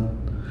 you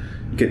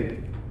get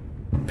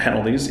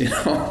penalties,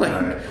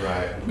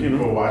 Right.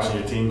 People are watching,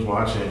 your team's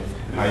watching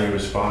how you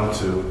respond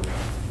to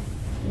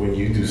when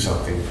you do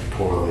something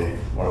poorly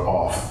or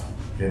off.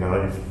 You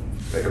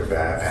make a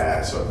bad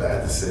pass or a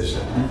bad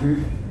decision.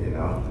 Mm-hmm.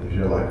 If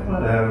you're like,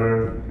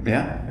 whatever.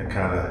 Yeah. It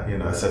kind of,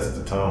 it sets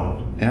the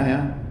tone.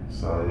 Yeah.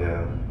 So,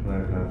 yeah,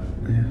 very good.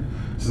 Yeah.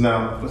 So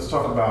now, let's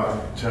talk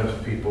about in terms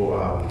of people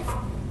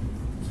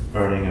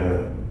earning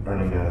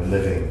a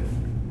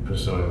living,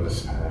 pursuing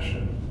this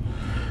passion.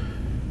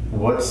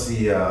 What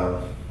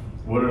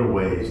are the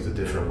ways, the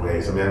different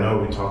ways? I mean, I know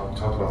we talked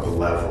about the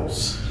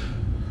levels,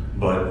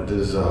 but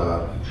there's,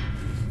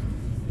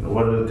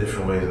 what are the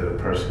different ways that a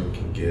person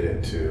can get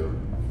into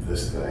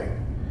this thing?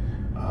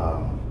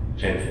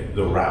 And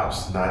the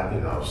routes, not,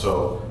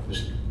 so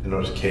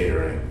there's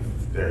catering,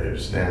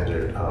 there's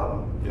standard,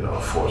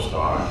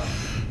 4-star,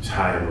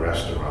 high-end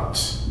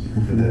restaurants,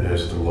 and then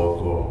there's the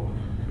local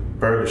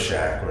burger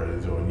shack where they're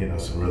doing,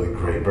 some really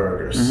great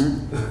burgers.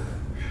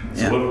 Mm-hmm.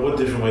 So what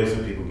different ways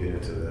do people get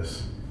into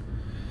this?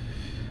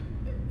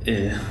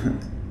 Yeah.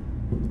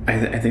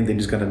 I think they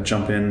just got to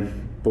jump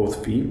in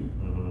both feet.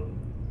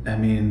 Mm-hmm. I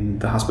mean,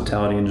 the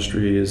hospitality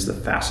industry is the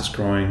fastest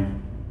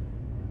growing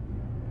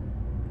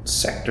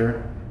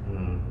sector,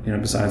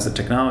 besides the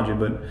technology,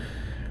 but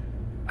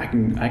I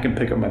can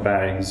pick up my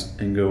bags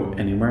and go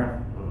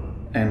anywhere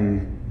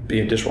and be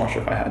a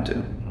dishwasher if I had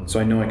to. So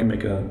I know I can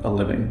make a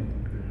living.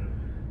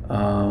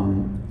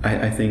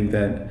 I think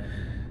that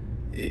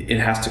it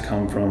has to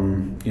come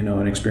from,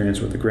 an experience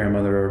with a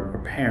grandmother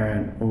or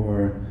parent,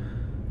 or,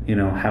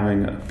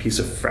 having a piece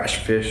of fresh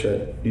fish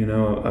at,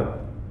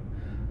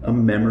 a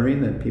memory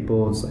that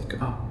people is like,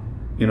 oh,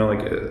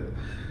 like a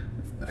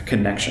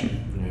connection.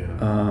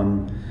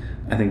 Yeah.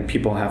 I think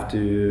people have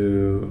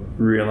to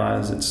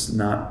realize it's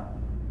not,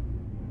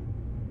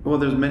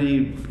 there's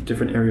many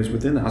different areas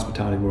within the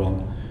hospitality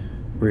world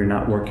where you're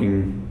not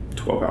working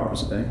 12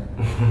 hours a day.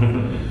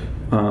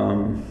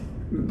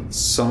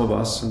 Some of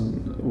us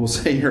will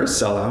say you're a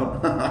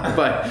sellout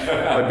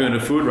by being a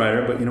food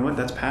writer, but you know what?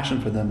 That's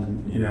passion for them.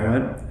 And you know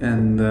what?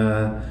 And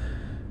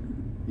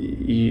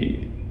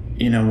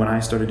when I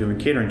started doing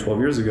catering 12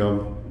 years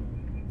ago,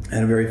 I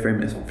had a very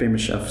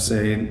famous chef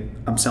say,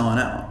 "I'm selling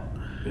out."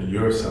 And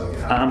you're selling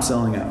out. I'm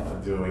selling out.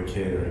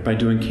 By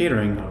doing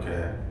catering.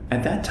 Okay.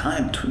 At that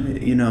time,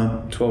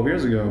 12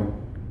 years ago,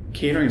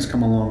 catering has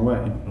come a long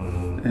way,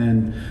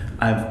 and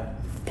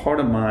part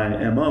of my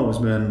MO has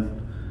been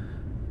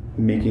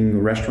making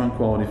restaurant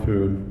quality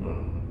food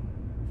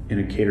in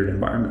a catered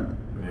environment.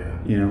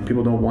 Yeah.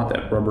 People don't want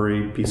that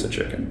rubbery piece of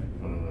chicken.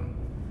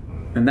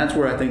 And that's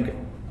where I think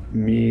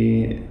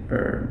me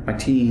or my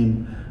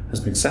team has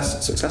been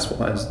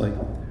successful, as like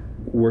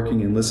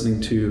working and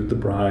listening to the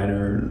bride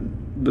or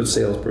the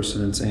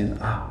salesperson and saying,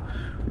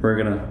 we're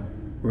gonna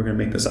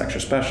make this extra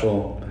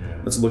special.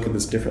 Let's look at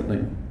this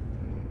differently.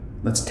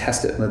 Let's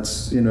test it.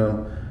 Let's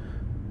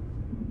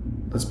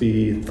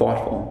be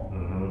thoughtful.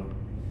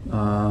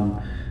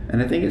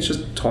 And I think it's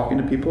just talking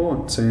to people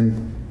and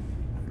saying,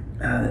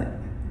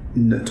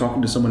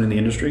 talking to someone in the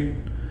industry.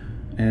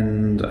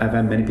 And I've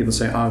had many people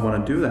say, I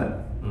want to do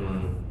that.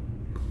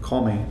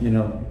 Call me,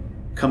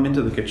 come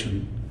into the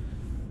kitchen,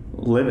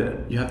 live it.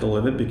 You have to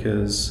live it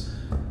because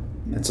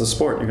it's a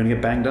sport. You're going to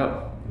get banged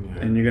up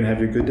and you're going to have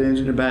your good days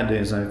and your bad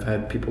days. I've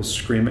had people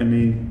scream at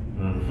me.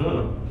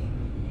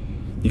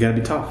 You got to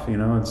be tough,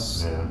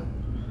 it's. Yeah.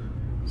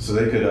 So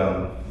they could,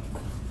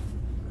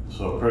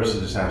 so a person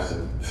just has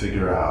to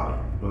figure out,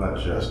 well, not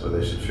just, but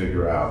they should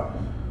figure out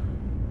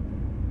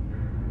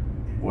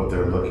what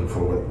they're looking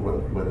for,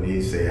 what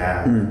needs they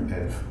have,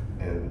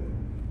 and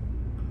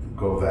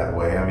go that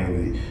way. I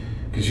mean,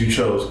 because you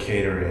chose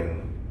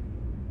catering,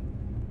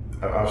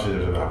 obviously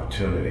there's an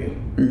opportunity,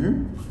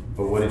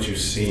 but what did you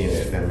see in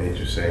it that made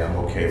you say, I'm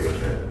okay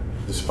with it,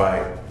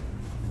 despite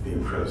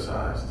being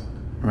criticized?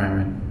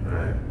 Right.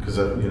 Because,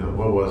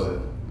 what was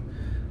it?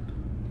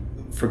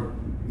 For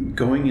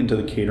going into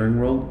the catering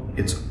world,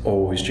 it's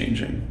always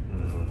changing.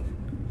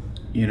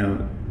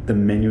 The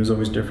menu is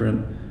always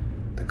different.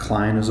 The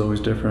client is always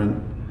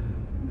different.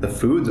 The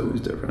food's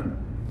always different.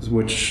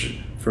 Which,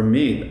 for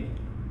me,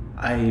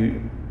 I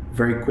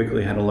very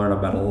quickly had to learn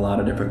about a lot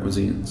of different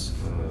cuisines,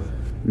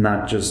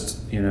 not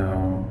just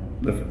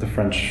the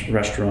French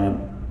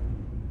restaurant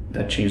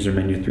that changed their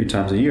menu 3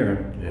 times a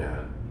year.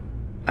 Yeah.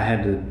 I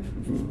had to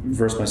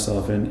verse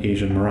myself in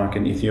Asian,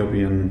 Moroccan,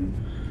 Ethiopian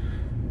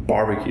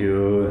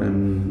barbecue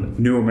and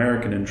new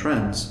American and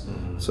trends.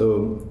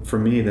 So for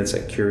me, that's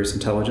like curious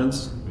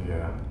intelligence.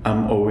 Yeah.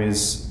 I'm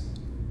always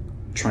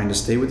trying to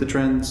stay with the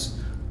trends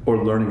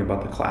or learning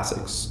about the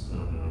classics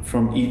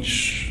from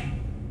each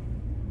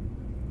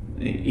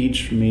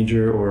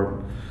major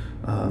or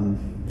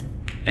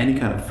any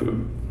kind of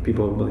food.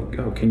 People are like,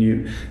 oh,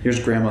 here's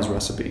grandma's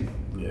recipe.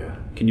 Yeah.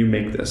 Can you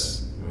make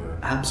this? Yeah.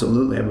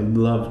 Absolutely. I would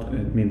love,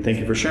 thank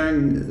you for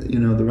sharing,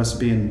 the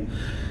recipe. And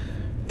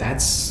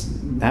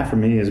that for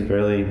me is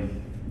really,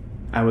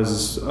 I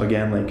was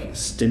again, like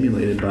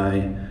stimulated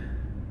by,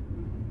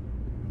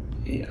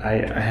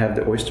 I have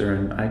the oyster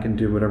and I can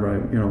do whatever I,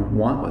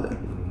 want with it.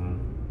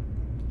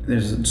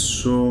 There's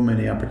so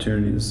many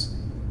opportunities.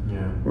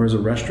 Yeah. Whereas a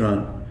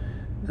restaurant,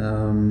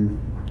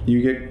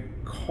 you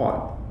get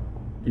caught.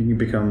 You can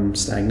become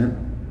stagnant.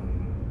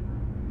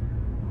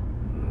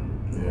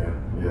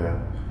 Yeah.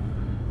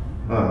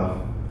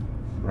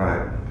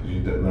 Right. Because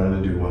you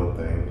learn to do one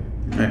thing.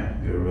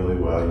 Right. Do it really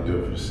well. You do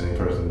it for the same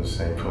person in the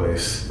same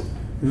place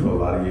for a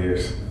lot of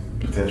years,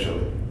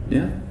 potentially.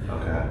 Yeah.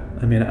 Okay.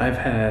 I've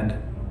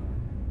had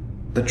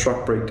the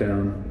truck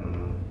breakdown,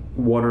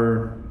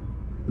 water,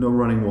 no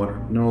running water,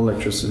 no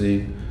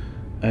electricity.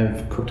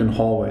 I've cooked in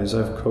hallways.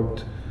 I've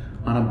cooked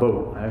on a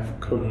boat. I've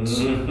cooked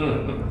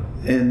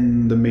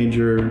in the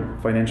major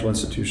financial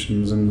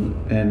institutions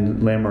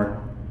and landmark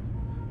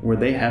where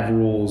they have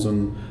rules,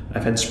 and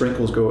I've had a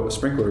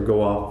sprinkler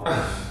go off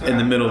in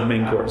the middle of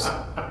main course.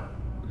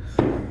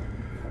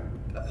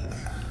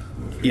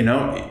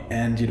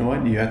 And you know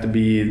what? You have to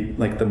be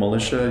like the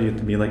militia. You have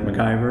to be like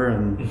MacGyver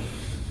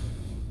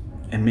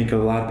and make a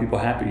lot of people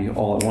happy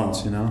all at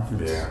once.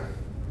 Yeah.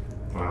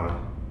 Wow.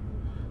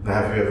 Now,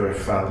 have you ever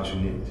found that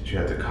you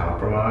had to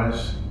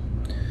compromise?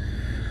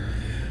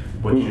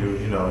 What your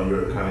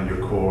kind of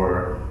your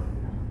core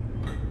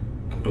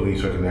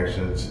beliefs or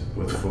connections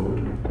with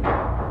food,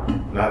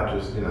 not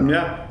just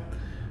Yeah.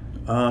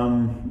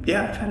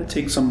 I've had to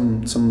take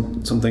some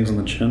things on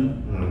the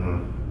chin.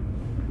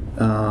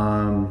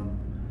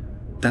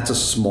 That's a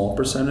small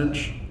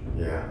percentage.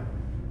 Yeah.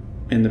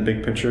 In the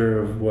big picture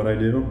of what I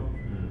do,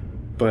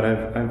 but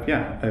I've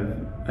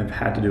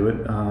had to do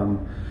it.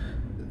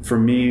 For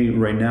me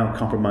right now,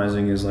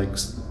 compromising is like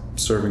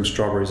serving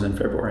strawberries in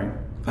February.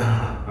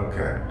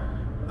 Okay.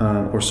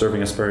 Or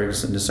serving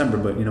asparagus in December.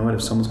 But you know what?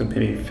 If someone's going to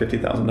pay me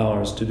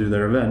 $50,000 to do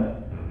their event,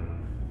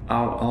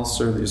 I'll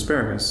serve the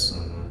asparagus.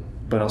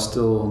 But I'll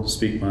still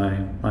speak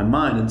my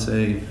mind and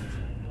say,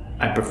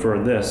 I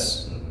prefer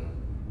this.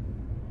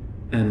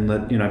 And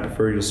I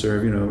prefer you to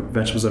serve,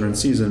 vegetables that are in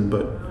season.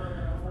 But,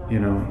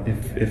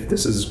 if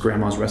this is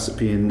grandma's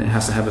recipe and it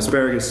has to have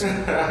asparagus,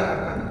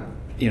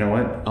 you know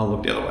what? I'll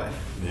look the other way.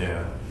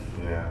 Yeah.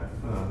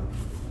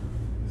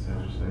 That's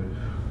interesting.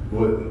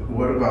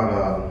 What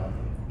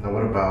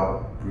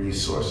about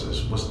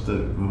resources? What's the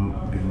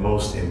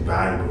most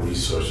invaluable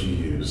resource you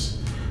use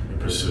in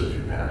pursuit of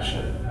your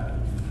passion?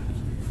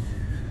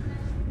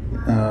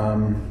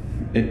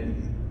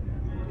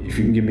 If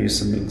you can give me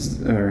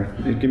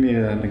give me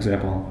an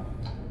example.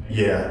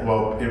 Yeah,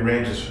 well, it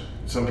ranges.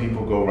 Some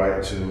people go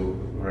right to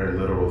very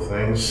literal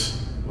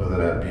things, whether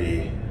that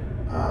be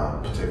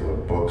particular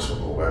books or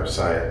a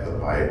website, the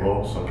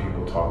Bible. Some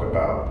people talk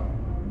about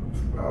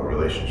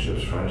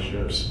relationships,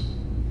 friendships,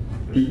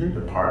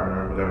 the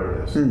partner,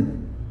 whatever it is.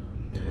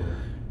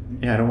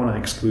 Yeah, I don't want to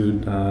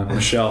exclude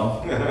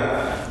Michelle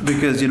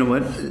because you know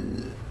what?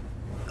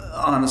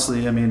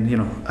 Honestly,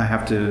 I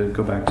have to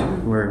go back to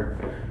where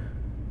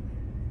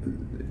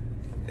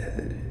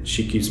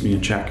she keeps me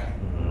in check,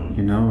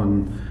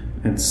 and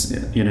it's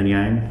yin and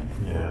yang.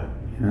 Yeah.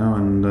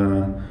 And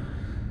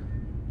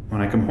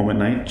when I come home at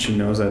night, she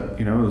knows that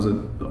it was a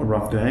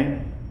rough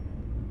day,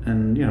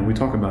 and we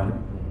talk about it.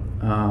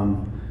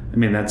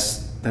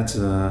 That's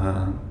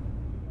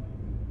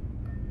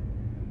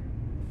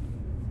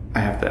I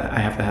have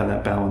to have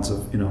that balance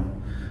of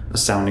a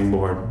sounding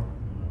board.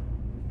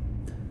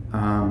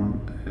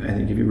 I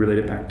think if you relate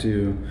it back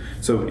to,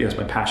 so yes,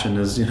 my passion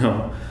is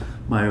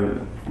my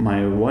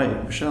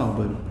wife Michelle,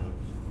 but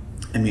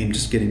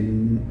just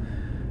getting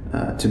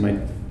to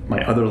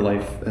my other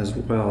life as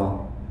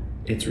well.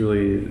 It's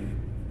really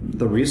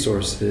the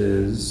resource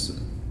is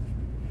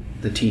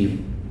the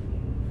team.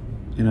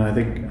 I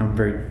think I'm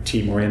very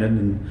team oriented,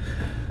 and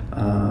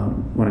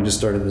when I just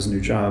started this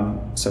new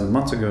job 7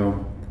 months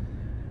ago,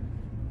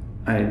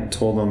 I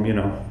told them,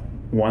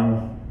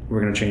 one, we're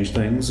going to change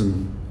things,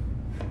 and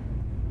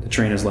the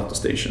train has left the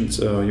station,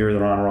 so you're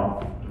either on or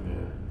off.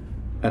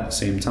 Yeah. At the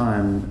same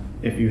time,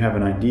 if you have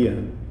an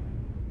idea,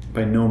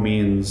 by no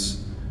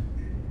means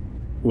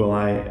will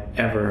I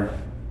ever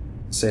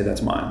say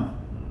that's mine.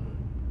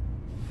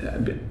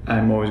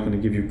 I'm always going to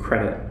give you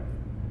credit.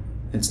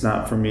 It's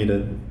not for me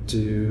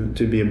to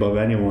be above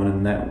anyone,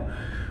 and that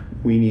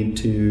we need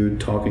to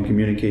talk and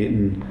communicate,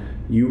 and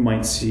you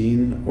might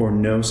see or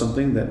know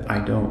something that I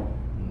don't.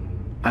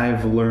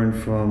 I've learned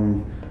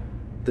from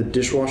the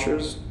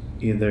dishwashers,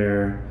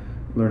 either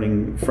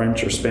learning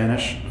French or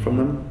Spanish from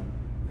them,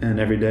 and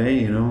every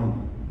day,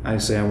 I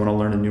say I want to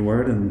learn a new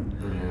word, and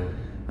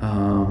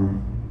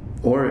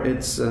or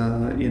it's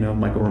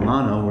Michael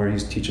Romano, where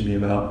he's teaching me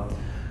about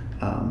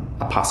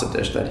a pasta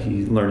dish that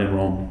he learned in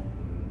Rome,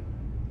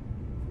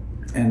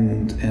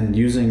 and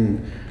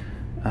using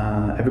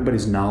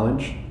everybody's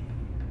knowledge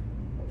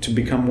to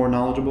become more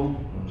knowledgeable,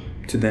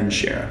 to then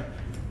share.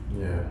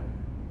 Yeah.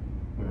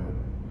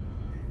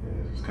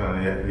 It's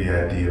kind of the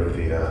idea of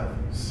the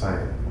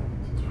site.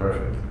 It's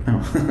perfect.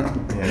 Oh.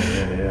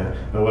 Yeah.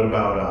 Now what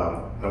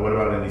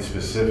about any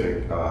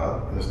specific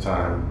this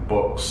time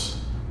books,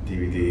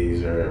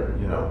 DVDs, or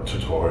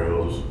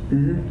tutorials?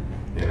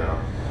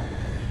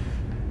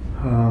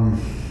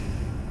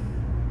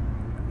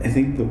 I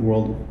think the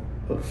world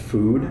of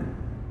food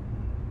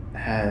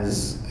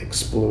has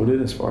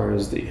exploded as far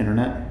as the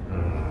internet.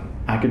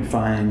 I could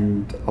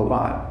find a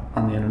lot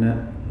on the internet.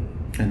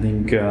 I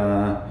think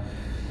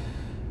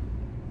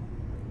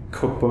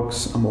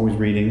cookbooks, I'm always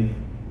reading.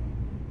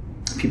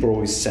 People are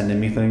always sending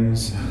me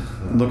things.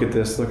 Look at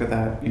this, look at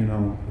that,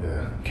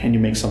 Can you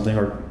make something?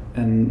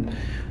 And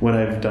what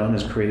I've done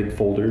is created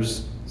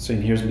folders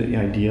saying, here's the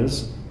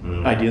ideas.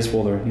 Ideas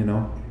folder,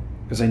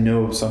 because I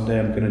know someday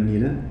I'm going to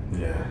need it.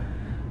 Yeah.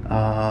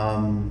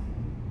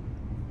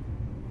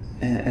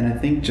 And I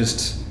think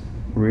just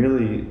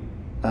really,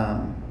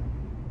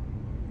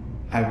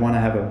 I want to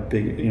have a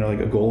big, like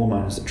a goal of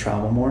mine is to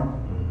travel more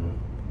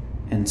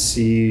and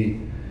see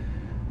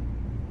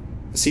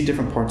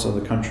different parts of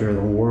the country or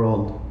the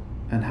world,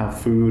 and how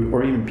food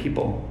or even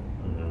people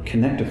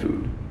connect to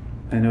food.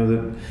 I know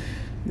that,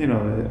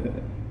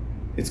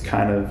 it's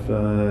kind of,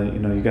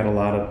 you got a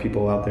lot of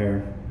people out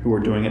there who are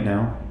doing it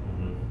now,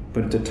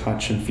 but to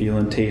touch and feel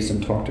and taste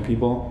and talk to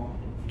people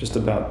just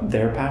about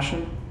their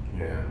passion,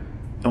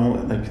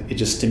 it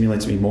just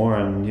stimulates me more.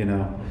 And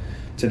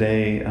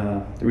today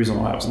the reason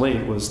why I was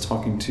late was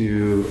talking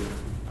to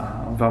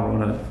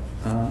Valrhona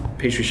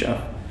pastry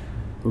chef,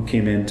 who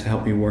came in to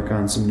help me work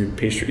on some new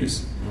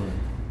pastries.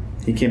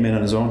 He came in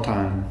on his own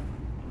time,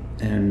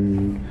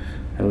 and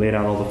I laid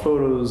out all the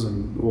photos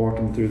and walked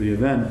him through the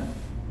event.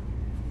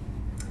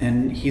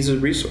 And he's a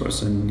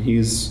resource, and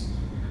he's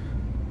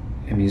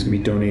going to be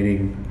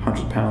donating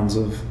 100 pounds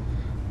of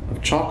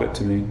chocolate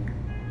to me.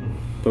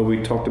 But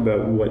we talked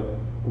about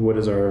what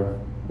is our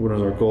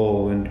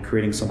goal in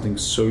creating something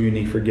so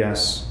unique for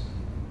guests.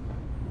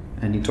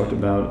 And he talked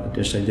about a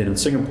dish I did in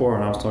Singapore,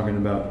 and I was talking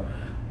about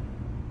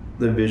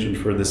the vision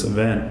for this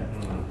event.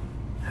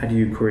 How do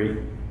you create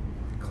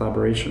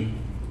collaboration?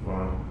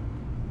 Wow.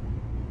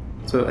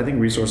 So I think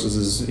resources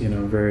is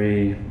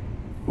very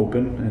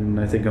open, and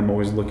I think I'm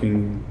always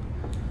looking.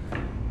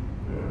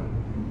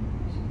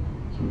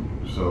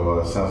 So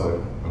it sounds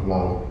like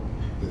along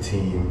the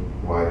team,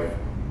 wife,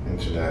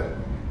 internet,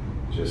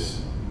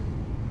 just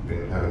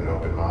been having an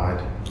open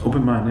mind.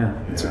 Open mind, yeah.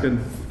 It's a good.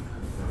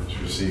 It's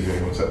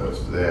receiving what's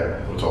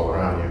there, what's all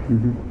around you.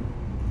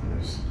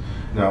 Nice.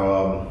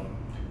 Now,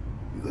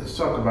 let's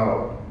talk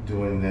about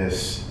doing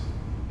this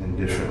in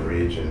different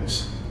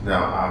regions.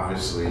 Now,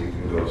 obviously, you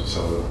can go to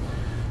some of the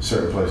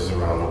certain places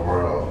around the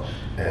world,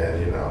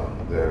 and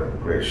there are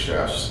great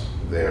chefs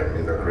there. I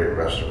mean, there are great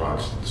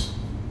restaurants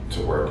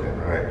to work in,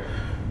 right?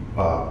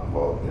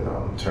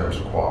 In terms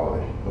of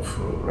quality of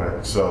food,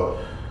 right? So,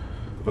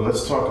 but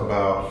let's talk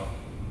about.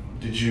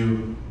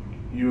 You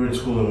were in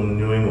school in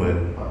New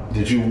England.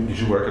 Did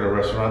you work at a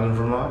restaurant in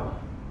Vermont?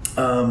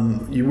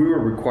 We were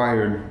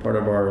required, part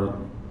of our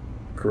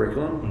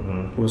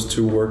curriculum was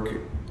to work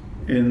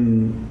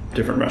in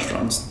different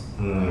restaurants.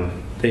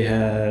 They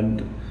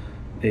had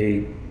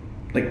a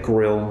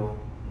grill,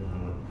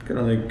 kind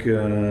of like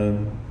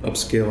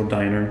upscale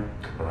diner.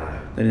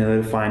 Then they had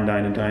a fine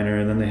dining diner,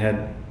 and then they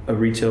had a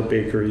retail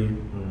bakery.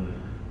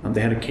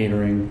 They had a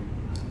catering.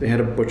 They had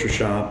a butcher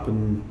shop,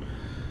 and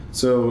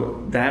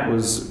so that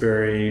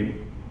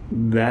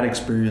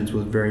experience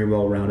was very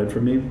well rounded for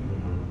me.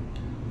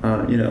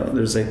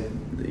 There's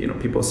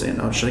people saying,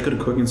 "Oh, should I go to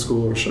cooking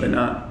school or should I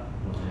not?"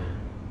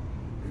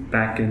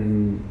 Back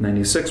in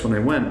 '96 when I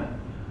went,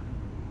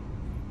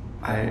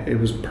 it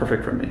was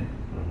perfect for me.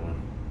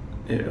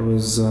 It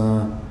was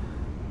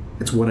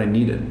it's what I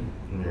needed.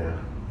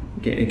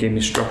 It gave me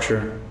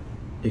structure.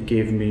 It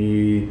gave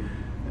me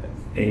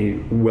a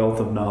wealth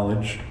of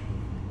knowledge.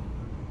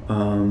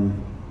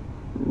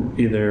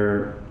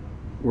 Either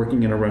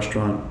working in a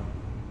restaurant,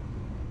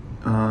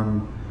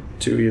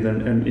 to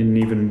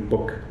even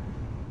book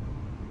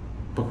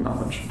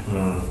knowledge.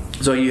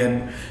 So you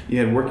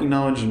had working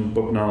knowledge and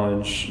book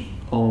knowledge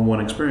all in one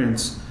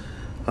experience,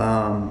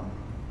 and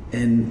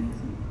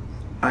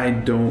I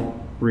don't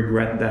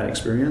regret that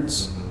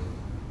experience.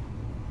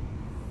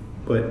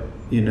 But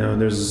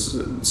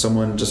there's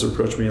someone just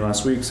approached me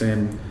last week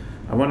saying,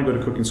 "I want to go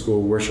to cooking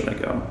school. Where should I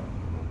go?"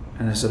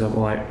 And I said,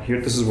 "Well,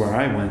 this is where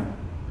I went."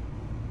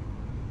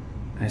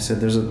 I said,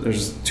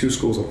 "There's two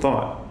schools of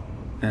thought.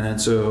 And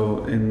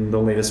so in the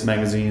latest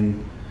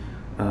magazine,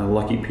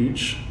 Lucky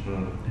Peach,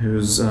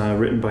 who's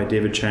written by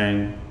David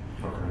Chang,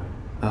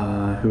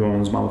 who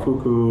owns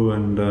Momofuku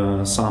and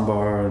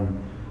Sambar, and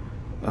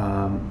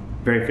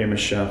very famous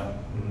chef.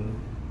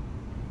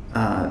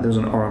 There's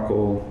an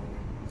article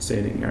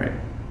stating, all right,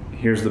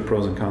 here's the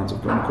pros and cons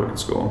of going to cooking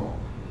school,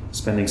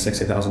 spending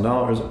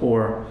 $60,000,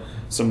 or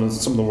some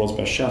of the world's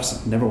best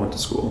chefs never went to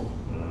school.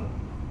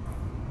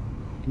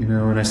 You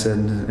know, and I said,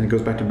 and it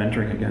goes back to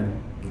mentoring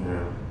again.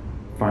 Yeah.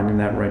 Finding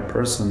that right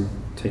person,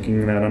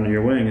 taking that under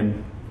your wing,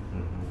 and.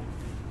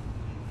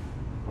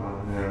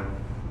 Well, yeah.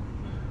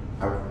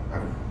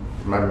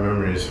 My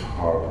memory is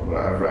horrible, but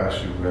I've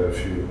actually read a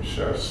few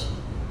chefs'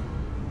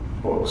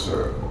 books,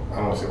 or I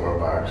don't want to say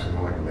autobiographies,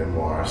 more like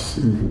memoirs.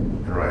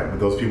 Right, but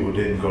those people who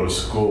didn't go to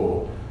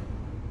school,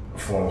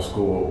 formal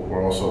school,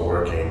 were also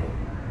working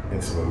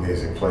in some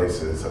amazing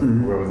places.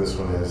 Wherever this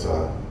one is,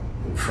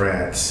 in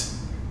France,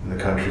 in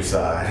the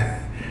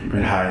countryside,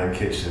 in high-end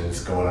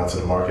kitchens, going out to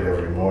the market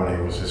every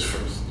morning, was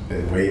just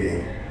been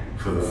waiting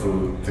for the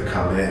food to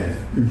come in.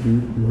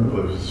 It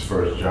was his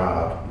first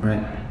job.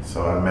 Right.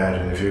 So I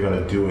imagine if you're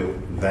going to do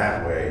it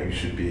that way, you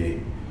should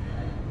be,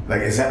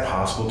 like, is that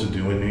possible to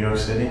do in New York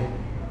City?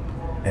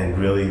 And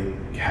really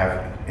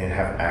have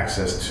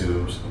access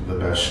to the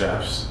best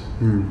chefs,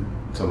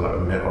 to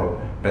learn, or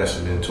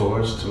best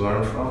mentors to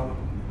learn from?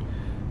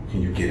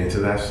 Can you get into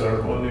that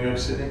circle in New York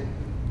City?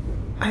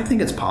 I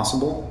think it's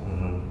possible.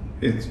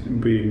 It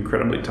would be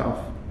incredibly tough.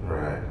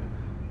 Right.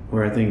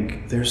 Where I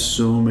think there's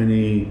so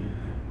many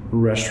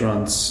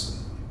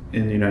restaurants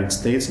in the United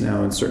States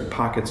now, in certain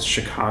pockets,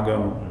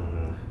 Chicago,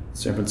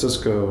 San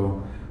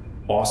Francisco,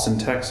 Austin,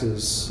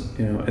 Texas,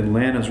 you know,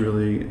 Atlanta's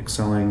really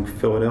excelling,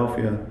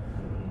 Philadelphia,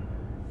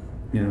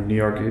 you know, New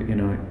York, you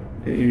know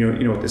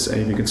what they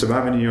say, if you can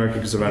survive in New York, you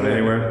can survive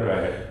anywhere.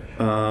 Right.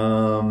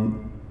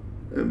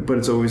 But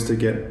it's always to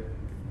get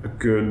a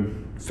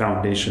good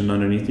foundation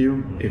underneath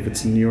you. If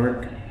it's in New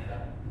York,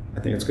 I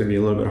think it's going to be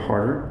a little bit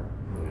harder.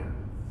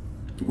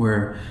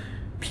 Where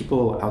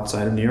people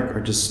outside of New York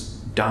are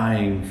just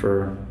dying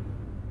for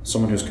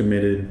someone who's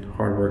committed,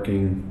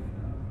 hardworking,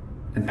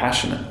 and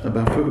passionate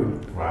about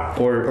food. Wow.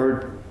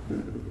 Or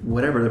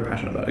whatever they're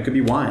passionate about. It could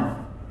be wine.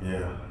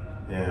 Yeah.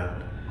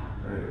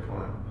 Very good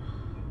point.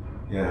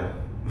 Yeah,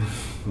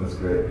 that's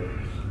great.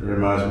 It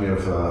reminds me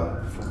of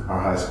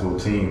our high school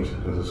teams,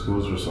 because the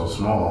schools were so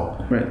small.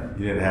 Right.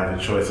 You didn't have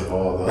the choice of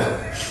all the.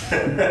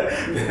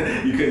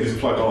 You couldn't just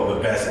pluck all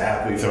the best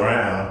athletes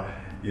around,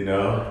 you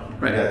know.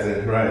 Right.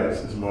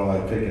 It's more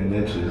like picking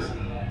niches.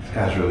 This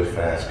guy's really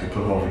fast. You can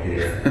put him over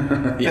here.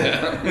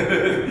 Yeah.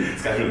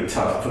 This guy's really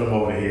tough. Put him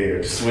over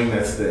here. Just swing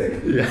that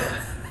stick. Yeah.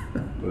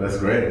 Well, that's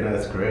great.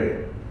 That's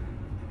great.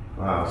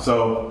 Wow.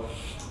 So,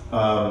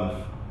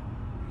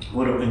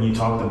 when you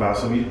talked about,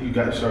 so you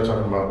started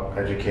talking about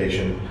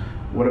education.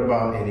 What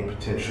about any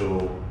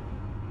potential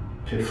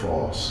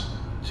pitfalls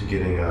to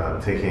getting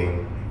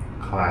taking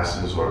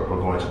classes or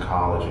going to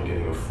college and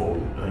getting a full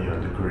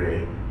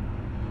degree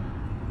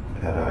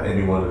at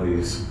any one of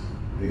these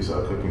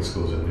cooking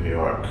schools in New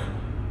York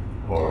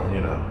or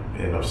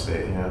in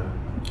upstate? Yeah.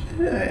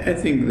 I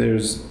think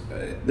there's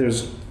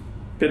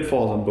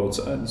pitfalls on both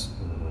sides.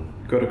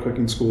 Go to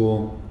cooking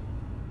school,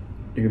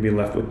 you're gonna be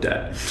left with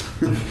debt.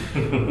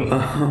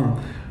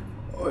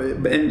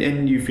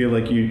 And you feel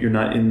like you're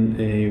not in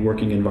a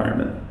working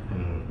environment.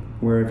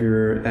 Where if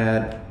you're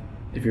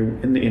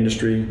in the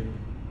industry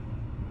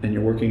and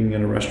you're working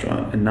in a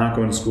restaurant and not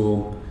going to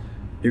school,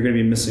 you're gonna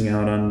be missing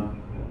out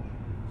on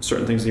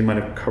certain things that you might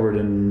have covered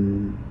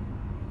in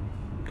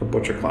the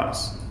butcher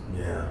class.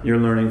 Yeah. You're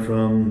learning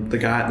from the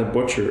guy at the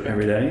butcher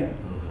every day.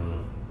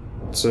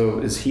 So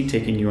is he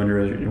taking you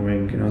under your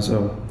wing?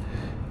 So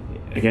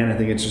again, I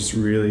think it's just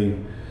really,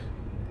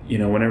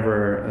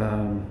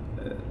 whenever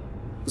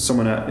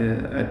someone,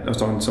 I was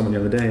talking to someone the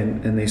other day,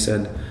 and they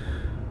said,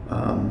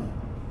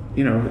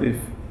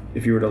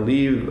 if you were to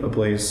leave a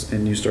place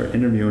and you start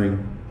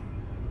interviewing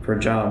for a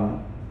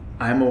job,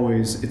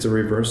 it's a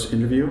reverse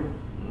interview.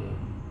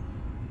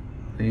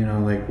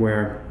 Like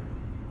where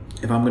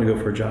if I'm going to go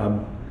for a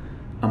job,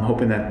 I'm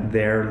hoping that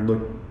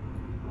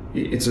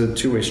it's a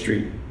two-way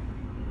street.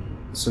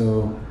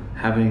 So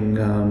having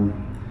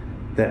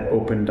that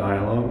open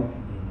dialogue,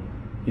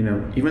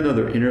 even though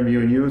they're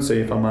interviewing you,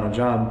 say if I'm on a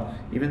job,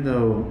 even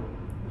though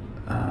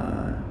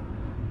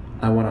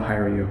I want to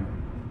hire you,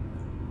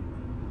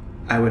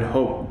 I would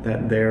hope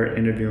that they're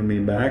interviewing me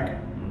back.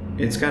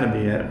 It's got to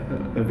be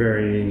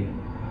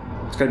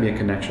it's got to be a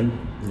connection.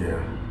 Yeah.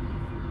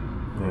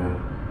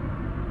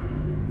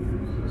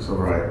 So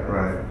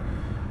right.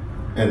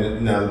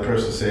 And now the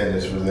person saying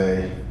this,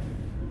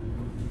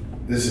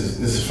 this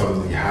is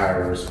from the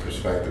hirer's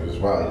perspective as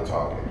well, you're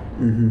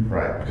talking,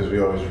 right? Because we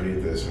always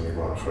read this when you're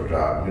going for a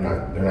job.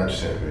 They're not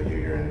just interviewing you,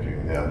 you're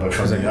interviewing them. But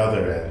from the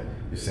other end,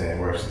 you're saying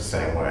it works the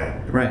same way.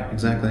 Right,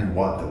 exactly. You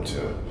want them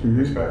to,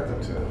 you expect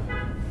them to.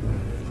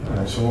 All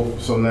right,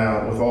 so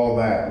now with all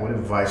that, what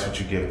advice would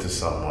you give to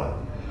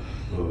someone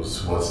who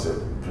wants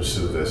to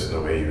pursue this in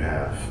the way you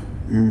have?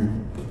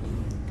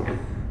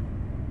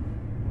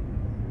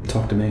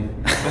 Talk to me.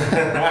 It's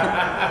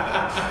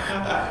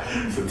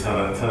a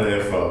ton of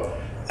info.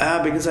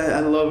 Because I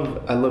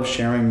love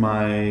sharing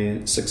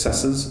my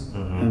successes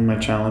and my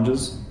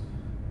challenges,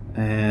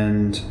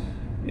 and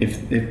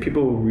if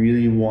people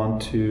really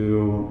want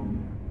to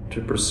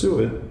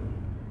pursue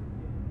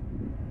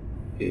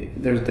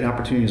it, the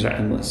opportunities are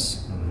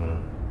endless.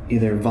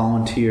 Either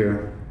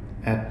volunteer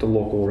at the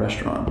local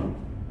restaurant,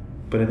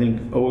 but I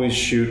think always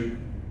shoot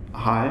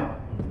high.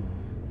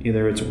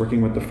 Either it's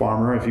working with the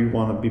farmer if you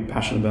want to be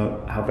passionate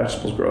about how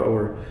vegetables grow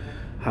or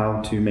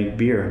how to make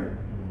beer.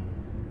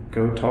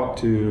 Go talk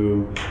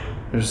to,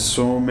 there's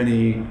a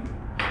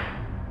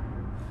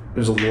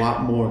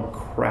lot more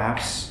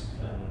crafts,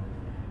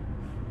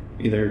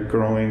 either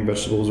growing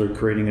vegetables or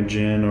creating a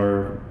gin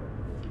or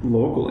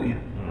locally.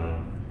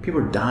 People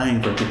are dying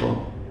for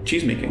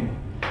cheese making,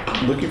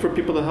 looking for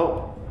people to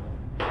help.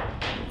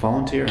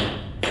 Volunteer.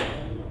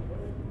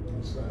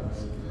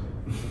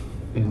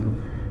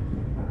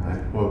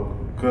 Well,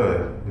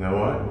 good. You know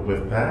what?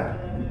 With that,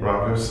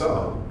 rock your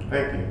soul.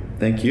 Thank you.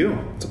 Thank you.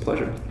 It's a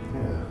pleasure.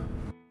 Yeah.